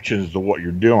options to what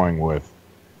you're dealing with.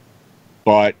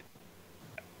 But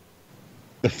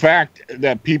the fact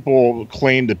that people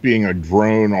claim that being a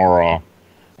drone or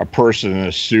a person in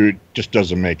a suit just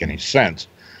doesn't make any sense.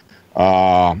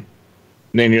 Then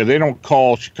they don't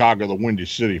call Chicago the Windy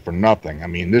City for nothing. I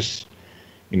mean, this,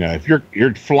 if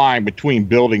you're flying between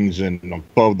buildings and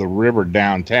above the river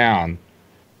downtown,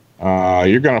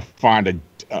 you're going to find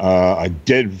a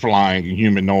dead flying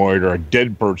humanoid or a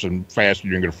dead person faster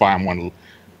than you're going to find one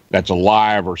that's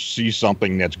alive or see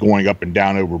something that's going up and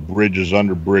down over bridges,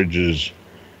 under bridges,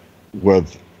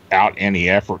 without any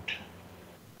effort.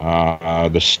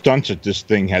 The stunts that this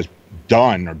thing has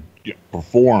done or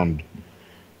performed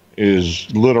is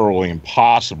literally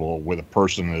impossible with a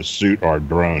person in a suit or a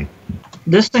drone.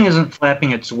 This thing isn't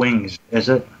flapping its wings, is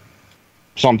it?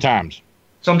 Sometimes.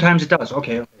 Sometimes it does.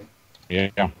 Okay. Yeah.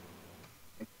 I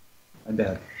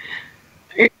bet.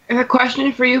 A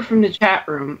question for you from the chat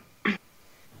room.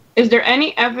 Is there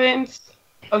any evidence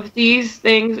of these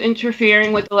things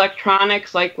interfering with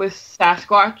electronics, like with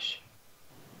Sasquatch?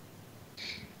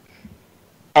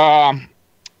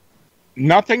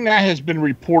 Nothing that has been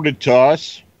reported to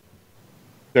us.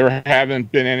 There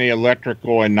haven't been any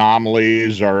electrical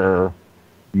anomalies or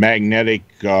electromagnetic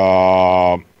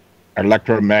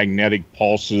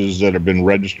pulses that have been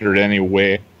registered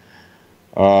anywhere.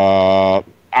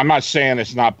 I'm not saying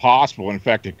it's not possible. In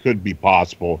fact, it could be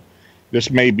possible. This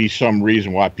may be some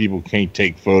reason why people can't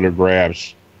take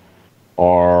photographs,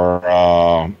 or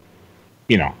I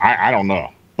don't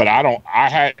know. But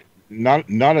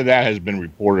none of that has been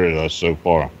reported to us so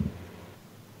far.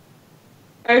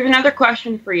 I have another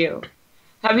question for you.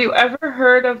 Have you ever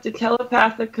heard of the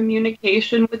telepathic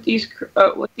communication with these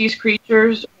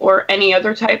creatures, or any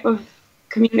other type of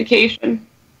communication?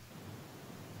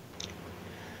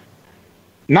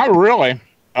 Not really.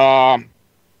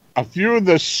 A few of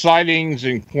the sightings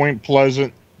in Point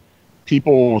Pleasant,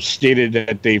 people stated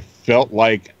that they felt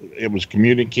like it was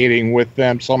communicating with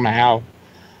them somehow.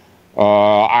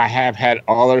 I have had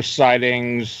other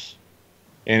sightings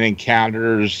and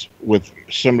encounters with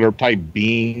similar type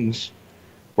beings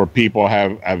where people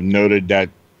have noted that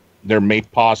there may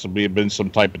possibly have been some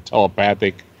type of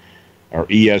telepathic or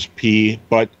ESP,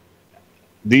 but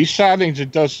these sightings,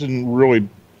 it doesn't really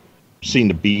seem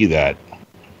to be that.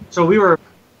 So we were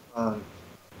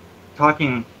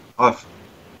talking off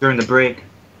during the break,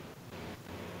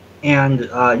 and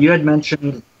you had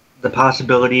mentioned the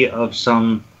possibility of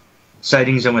some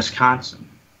sightings in Wisconsin.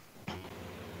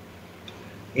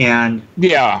 And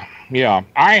yeah,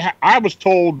 I was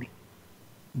told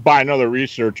by another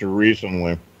researcher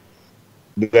recently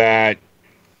that,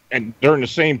 and during the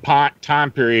same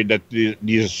time period that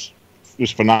this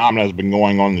phenomenon has been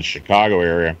going on in the Chicago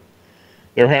area,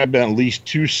 there have been at least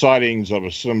 2 sightings of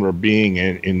a similar being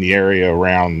in the area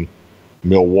around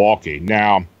Milwaukee.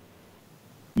 Now,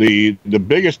 the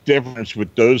biggest difference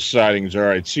with those sightings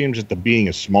are, it seems that the being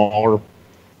is smaller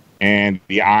and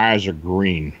the eyes are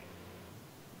green.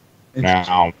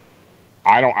 Now,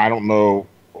 I don't know,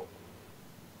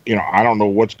 I don't know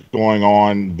what's going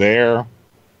on there.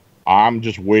 I'm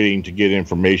just waiting to get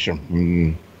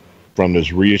information from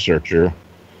this researcher.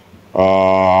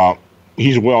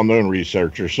 He's a well-known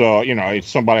researcher, so it's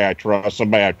somebody I trust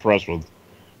with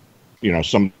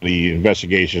some of the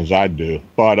investigations I do.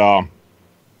 But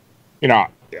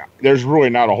there's really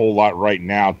not a whole lot right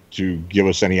now to give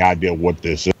us any idea what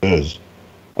this is,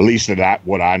 at least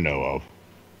what I know of.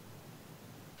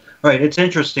 Right, it's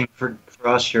interesting for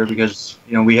us here because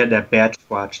we had that batch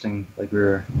watch thing like we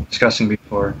were discussing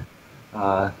before,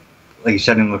 like you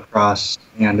said, in La Crosse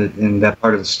and in that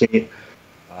part of the state.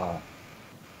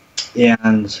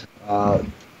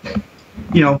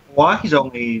 Milwaukee's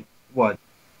only like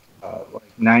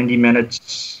 90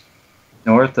 minutes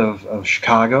north of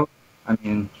Chicago. I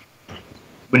mean,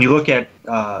 when you look at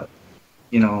the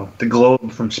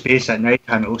globe from space at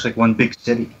nighttime, it looks like one big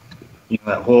city.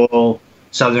 That whole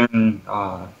southern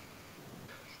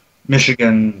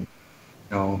Michigan,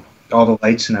 all the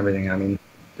lights and everything. I mean,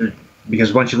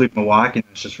 because once you leave Milwaukee,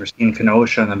 it's just Racine,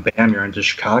 Kenosha, and then bam, you're into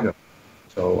Chicago.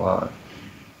 So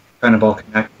kind of all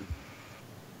connected.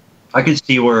 I can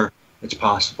see where it's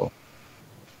possible.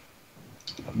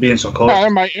 Being so close.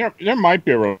 Yeah, there might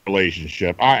be a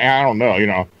relationship. I don't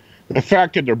know. The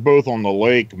fact that they're both on the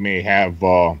lake may have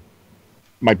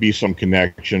might be some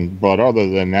connection, but other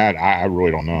than that, I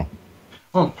really don't know.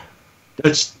 Well,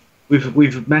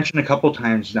 we've mentioned a couple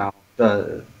times now.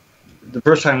 The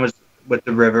first time was with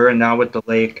the river, and now with the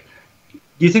lake.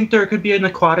 Do you think there could be an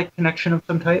aquatic connection of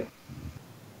some type?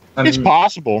 It's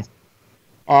possible.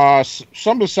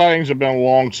 Some of the sightings have been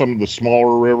along some of the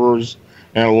smaller rivers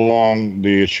and along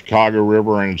the Chicago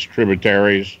River and its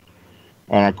tributaries.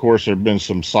 And of course, there have been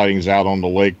some sightings out on the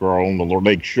lake or on the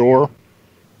lake shore.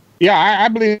 Yeah, I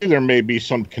believe there may be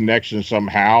some connection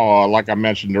somehow. Like I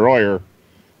mentioned earlier,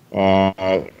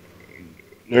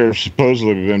 there's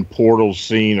supposedly been portals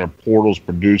seen or portals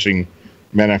producing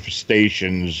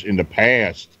manifestations in the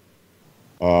past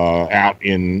out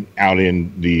in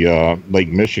the Lake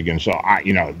Michigan. So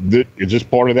is this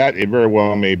part of that? It very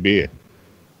well may be.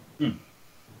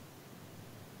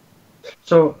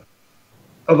 So,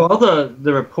 of all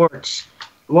the reports,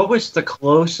 what was the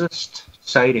closest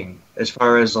sighting as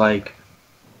far as like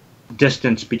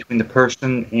distance between the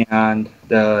person and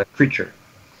the creature?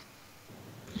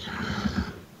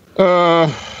 Probably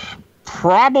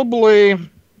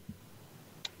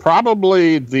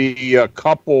the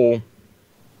couple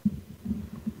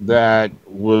that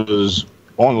was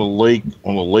on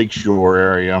the lakeshore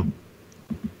area.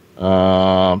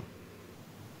 Let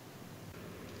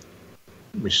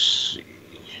me see.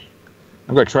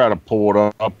 I'm going to try to pull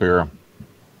it up here.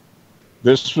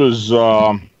 This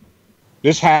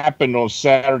happened on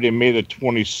Saturday, May the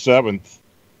 27th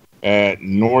at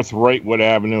North Wrightwood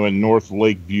Avenue and North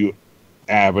Lakeview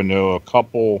Avenue. A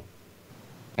couple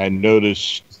had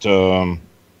noticed, and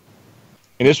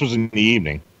this was in the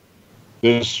evening.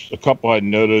 A couple had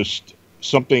noticed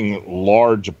something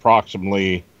large,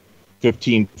 approximately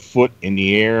 15 foot in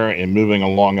the air and moving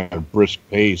along at a brisk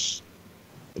pace.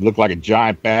 It looked like a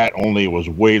giant bat, only it was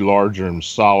way larger and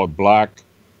solid black.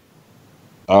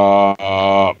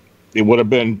 It would have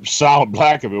been solid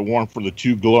black if it weren't for the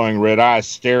two glowing red eyes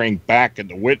staring back at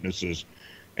the witnesses.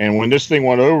 And when this thing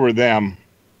went over them,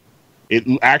 it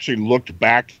actually looked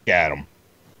back at them.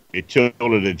 It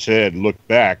tilted its head, looked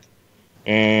back,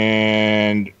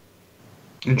 and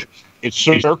it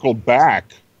circled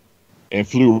back and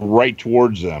flew right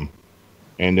towards them,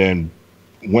 and then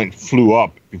flew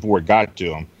up before it got to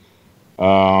them.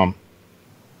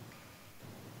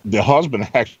 The husband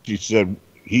actually said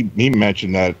he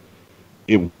mentioned that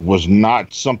it was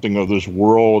not something of this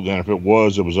world, and if it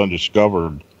was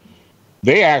undiscovered.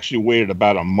 They actually waited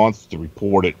about a month to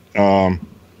report it.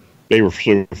 They were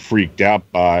so freaked out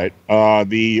by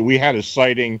it. We had a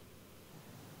sighting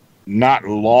not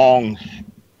long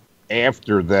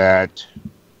after that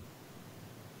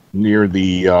near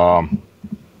the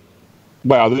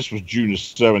this was June the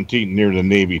 17th near the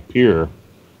Navy Pier,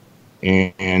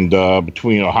 and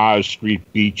between Ohio Street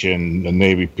Beach and the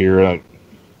Navy Pier. It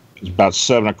was about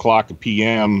 7 o'clock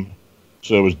p.m.,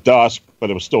 so it was dusk,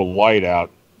 but it was still light out.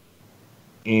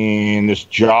 And this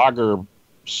jogger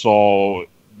saw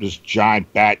this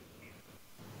giant bat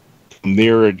from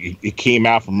there. It came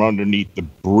out from underneath the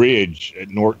bridge at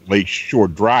North Lake Shore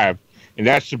Drive, and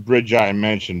that's the bridge I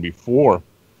mentioned before.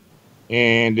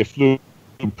 And it flew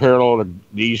parallel to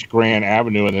the East Grand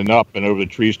Avenue and then up and over the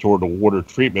trees toward the water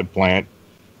treatment plant.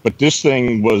 But this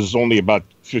thing was only about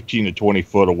 15 to 20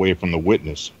 foot away from the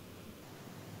witness.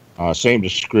 Same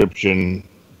description,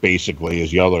 basically, as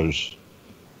the others.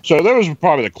 So those were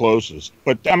probably the closest.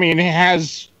 But, I mean, it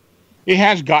has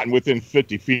gotten within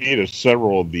 50 feet of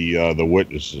several of the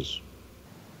witnesses.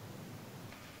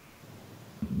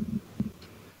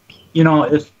 You know,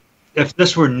 if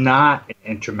this were not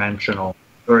an interdimensional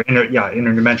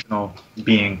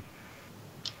being,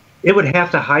 it would have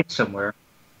to hide somewhere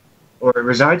or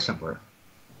reside somewhere.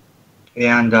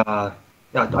 And I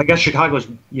guess Chicago's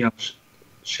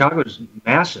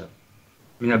massive.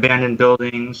 I mean, abandoned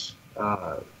buildings,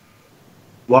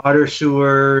 water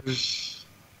sewers.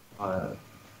 I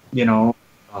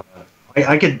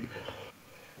could,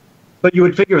 but you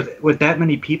would figure with that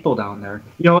many people down there,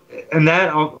 and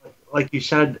that, like you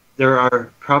said, there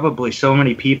are probably so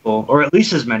many people, or at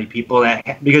least as many people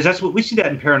because that's what we see that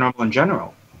in paranormal in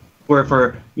general,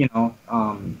 where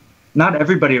not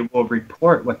everybody will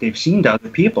report what they've seen to other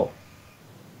people.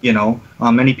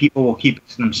 Many people will keep it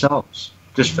to themselves,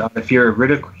 just out of fear of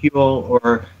ridicule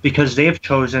or because they've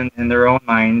chosen in their own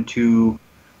mind to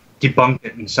debunk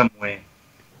it in some way.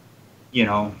 We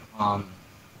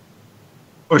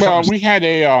had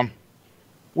a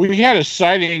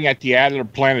sighting at the Adler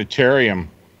Planetarium,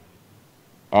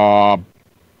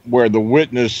 where the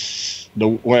witness,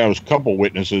 it was a couple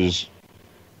witnesses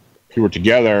who were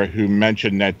together who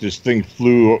mentioned that this thing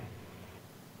flew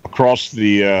across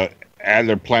the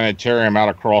Adler Planetarium out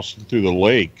across through the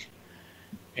lake.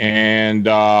 And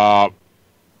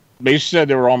they said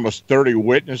there were almost 30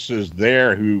 witnesses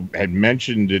there who had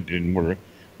mentioned it and were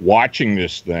watching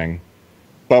this thing.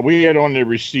 But we had only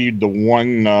received the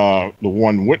one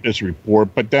witness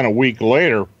report. But then a week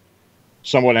later,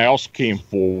 someone else came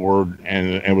forward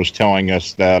and was telling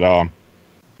us that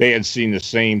they had seen the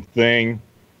same thing.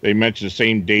 They mentioned the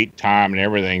same date, time, and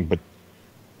everything. But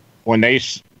when they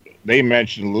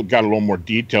mentioned, got a little more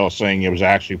detail, saying it was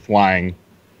actually flying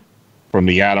from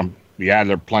the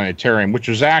Adler Planetarium, which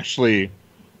was actually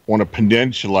on a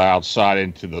peninsula outside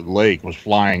into the lake, was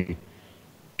flying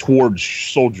towards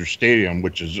Soldier Stadium,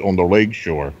 which is on the lake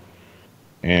shore.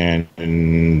 And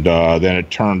then it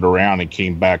turned around and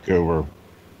came back over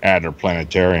Adler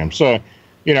Planetarium. So,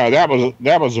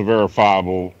 that was a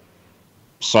verifiable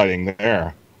sighting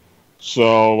there.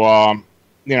 So,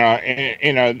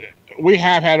 we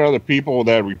have had other people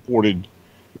that reported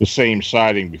the same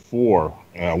sighting before.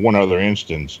 One other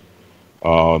instance,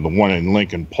 the one in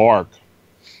Lincoln Park.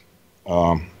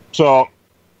 So,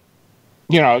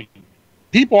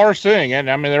 people are seeing it.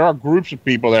 I mean, there are groups of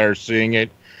people that are seeing it.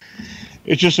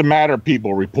 It's just a matter of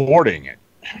people reporting it.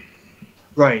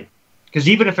 Right. Because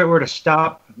even if it were to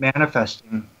stop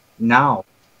manifesting now,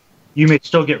 you may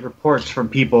still get reports from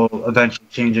people eventually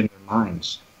changing their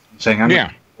minds and saying, I'm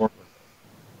yeah.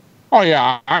 Oh,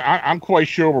 yeah. I'm quite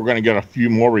sure we're going to get a few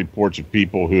more reports of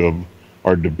people who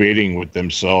are debating with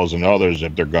themselves and others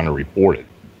if they're going to report it.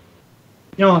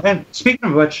 You know, and speaking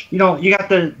of which, you know, you got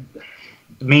the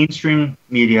mainstream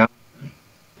media,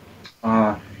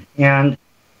 and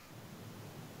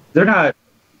they're not,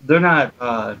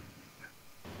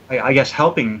 I guess,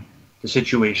 helping the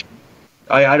situation.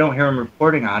 I don't hear them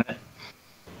reporting on it.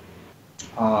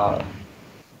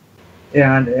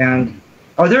 And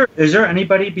is there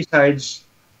anybody besides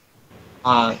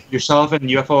yourself and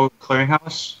UFO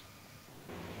Clearinghouse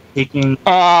taking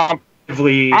I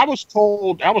was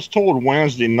told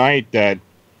Wednesday night that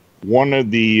one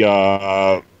of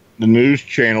the news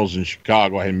channels in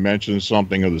Chicago had mentioned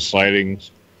something of the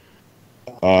sightings.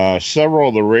 Several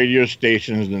of the radio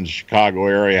stations in the Chicago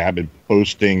area have been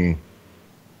posting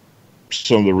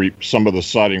some of the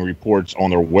sighting reports on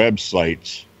their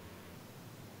websites.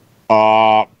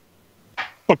 But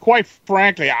quite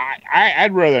frankly,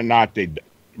 I'd rather not they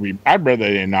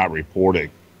not report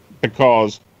it,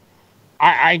 because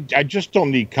I just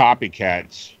don't need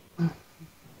copycats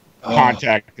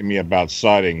contacting me about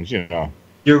sightings. You know,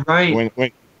 you're right.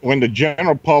 When the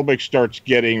general public starts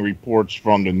getting reports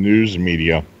from the news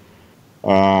media, you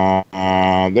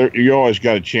always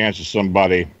got a chance of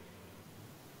somebody,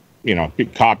 you know,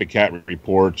 copycat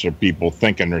reports or people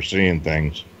thinking they're seeing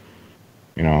things,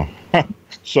 you know.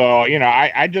 So, you know,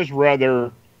 I just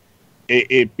rather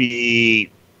it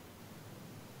be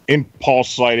impulse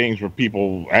sightings where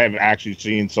people have actually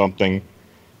seen something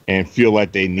and feel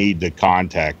that they need to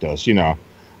contact us. You know,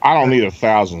 I don't need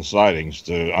 1,000 sightings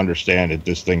to understand that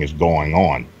this thing is going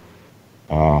on.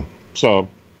 So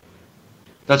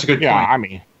that's a good point. I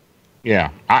mean, yeah,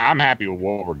 I'm happy with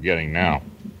what we're getting now.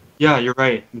 Yeah, you're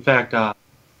right. In fact,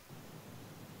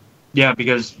 yeah,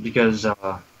 because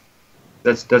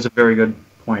that's a very good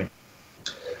point.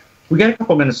 We got a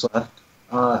couple minutes left.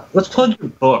 Let's plug your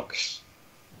books.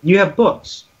 You have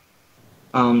books.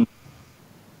 How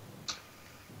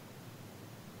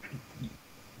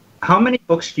many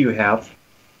books do you have?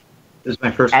 Is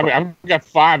my first question. I've got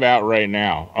 5 out right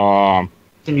now.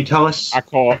 Can you tell us? I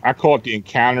call it the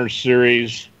Encounter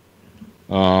series,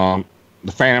 the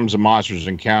Phantoms and Monsters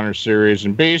Encounter series,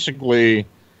 and basically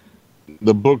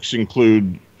the books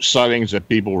include sightings that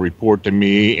people report to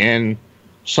me and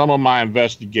some of my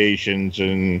investigations.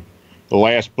 And the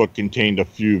last book contained a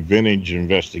few vintage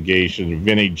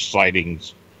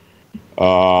sightings,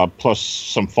 plus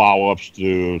some follow-ups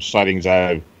to sightings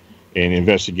and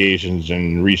investigations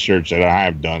and research that I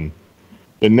have done.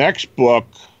 The next book,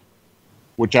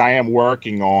 which I am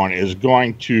working on, is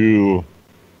going to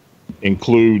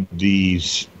include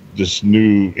this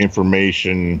new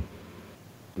information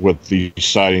with the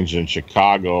sightings in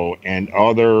Chicago and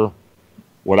other,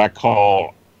 what I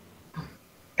call,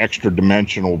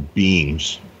 extra-dimensional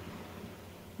beings.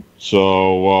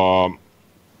 So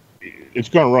it's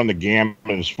going to run the gamut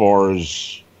as far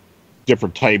as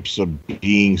different types of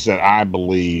beings that I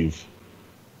believe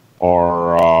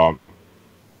are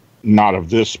not of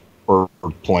this earth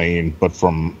plane, but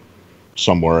from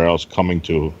somewhere else coming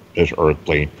to this earth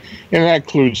plane. And that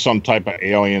includes some type of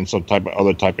alien, some type of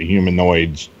other type of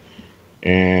humanoids,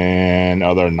 and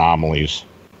other anomalies.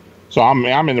 So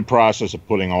I'm in the process of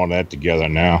putting all that together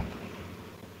now.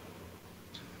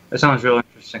 That sounds real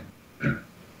interesting.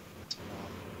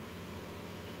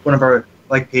 One of our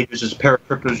pages is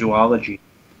paracryptozoology,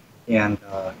 and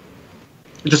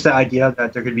just the idea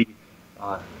that there could be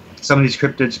some of these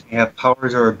cryptids may have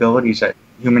powers or abilities that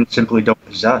humans simply don't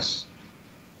possess,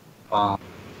 and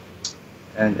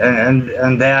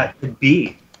that could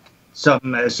be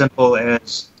something as simple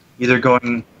as either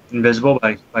going invisible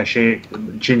by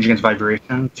changing its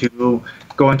vibration, to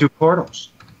going through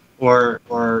portals, or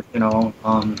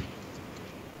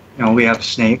we have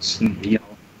snakes, and not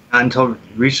until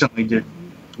recently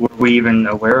were we even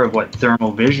aware of what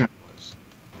thermal vision was,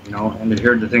 and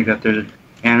adhered to think that there's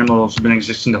animals have been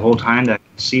existing the whole time that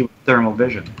can see with thermal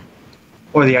vision,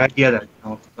 or the idea that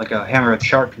like a hammerhead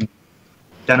shark can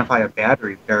identify a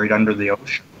battery buried under the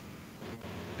ocean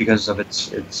because of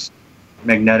its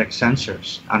magnetic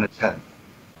sensors on its head.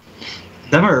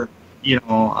 There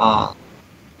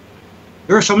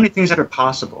are so many things that are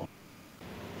possible.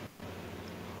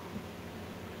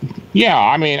 Yeah,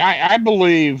 I mean, I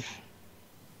believe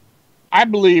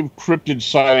cryptid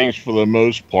sightings for the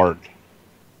most part,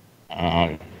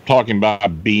 talking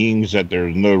about beings that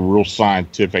there's no real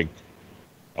scientific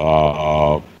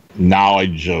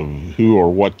knowledge of who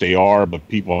or what they are, but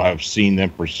people have seen them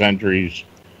for centuries.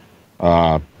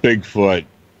 Bigfoot,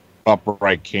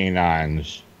 upright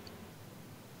canines,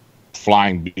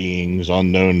 flying beings,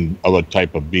 unknown other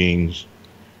type of beings.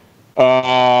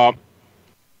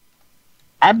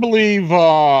 I believe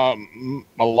a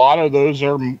lot of those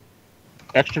are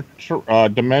extra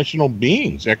dimensional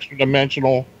beings, extra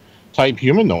dimensional type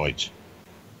humanoids.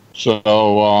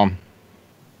 So,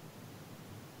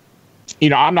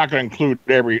 I'm not going to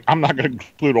include I'm not going to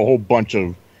include a whole bunch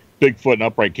of Bigfoot and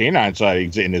upright canine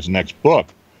sightings in his next book,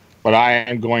 but I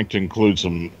am going to include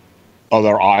some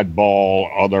other oddball,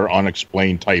 other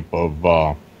unexplained type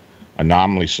of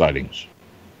anomaly sightings.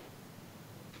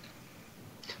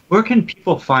 Where can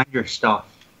people find your stuff?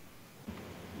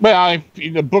 Well,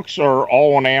 the books are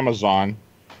all on Amazon.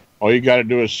 All you got to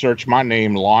do is search my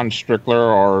name, Lon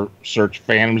Strickler, or search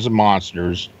Phantoms and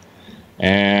Monsters,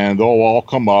 and they'll all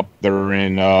come up. They're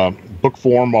in book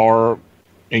form or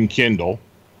in Kindle.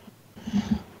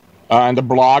 And the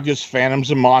blog is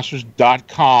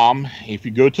phantomsandmonsters.com. If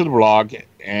you go to the blog,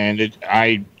 and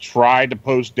I try to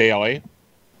post daily.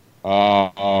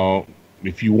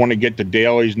 If you want to get the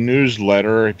daily's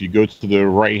newsletter, if you go to the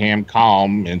right-hand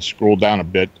column and scroll down a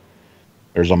bit,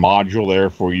 there's a module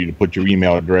there for you to put your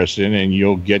email address in, and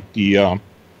you'll get the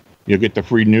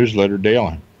free newsletter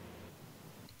daily.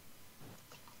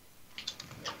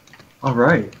 All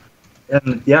right,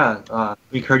 and yeah,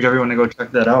 we encourage everyone to go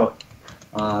check that out.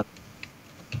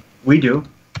 We do,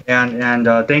 and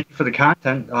thank you for the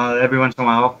content. Every once in a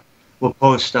while, we'll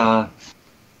post some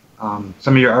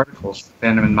of your articles,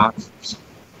 Phantom and Monsters,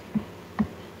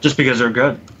 just because they're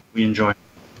good. We enjoy.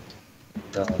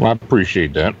 Well, I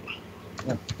appreciate that.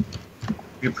 Yeah.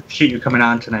 We appreciate you coming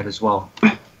on tonight as well.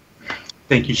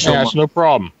 Thank you so much. It's no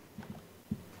problem.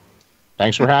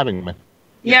 Thanks for having me.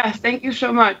 Yes, thank you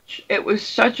so much. It was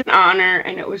such an honor,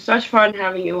 and it was such fun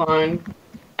having you on.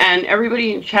 And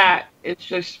everybody in chat was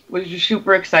just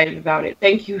super excited about it.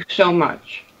 Thank you so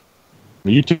much.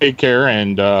 You take care,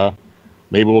 and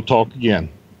maybe we'll talk again.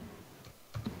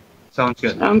 Sounds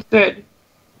good. Sounds good.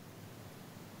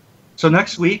 So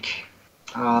next week,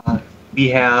 we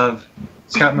have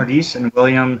Scott Mardis and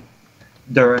William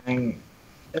Durang.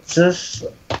 It's this.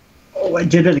 Oh, I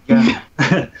did it again.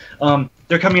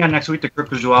 They're coming on next week. The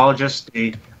cryptozoologists.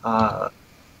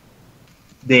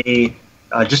 They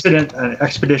just did an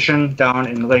expedition down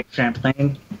in Lake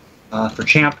Champlain for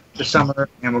Champ this summer,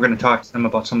 and we're going to talk to them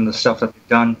about some of the stuff that they've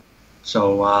done.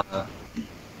 So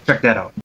check that out.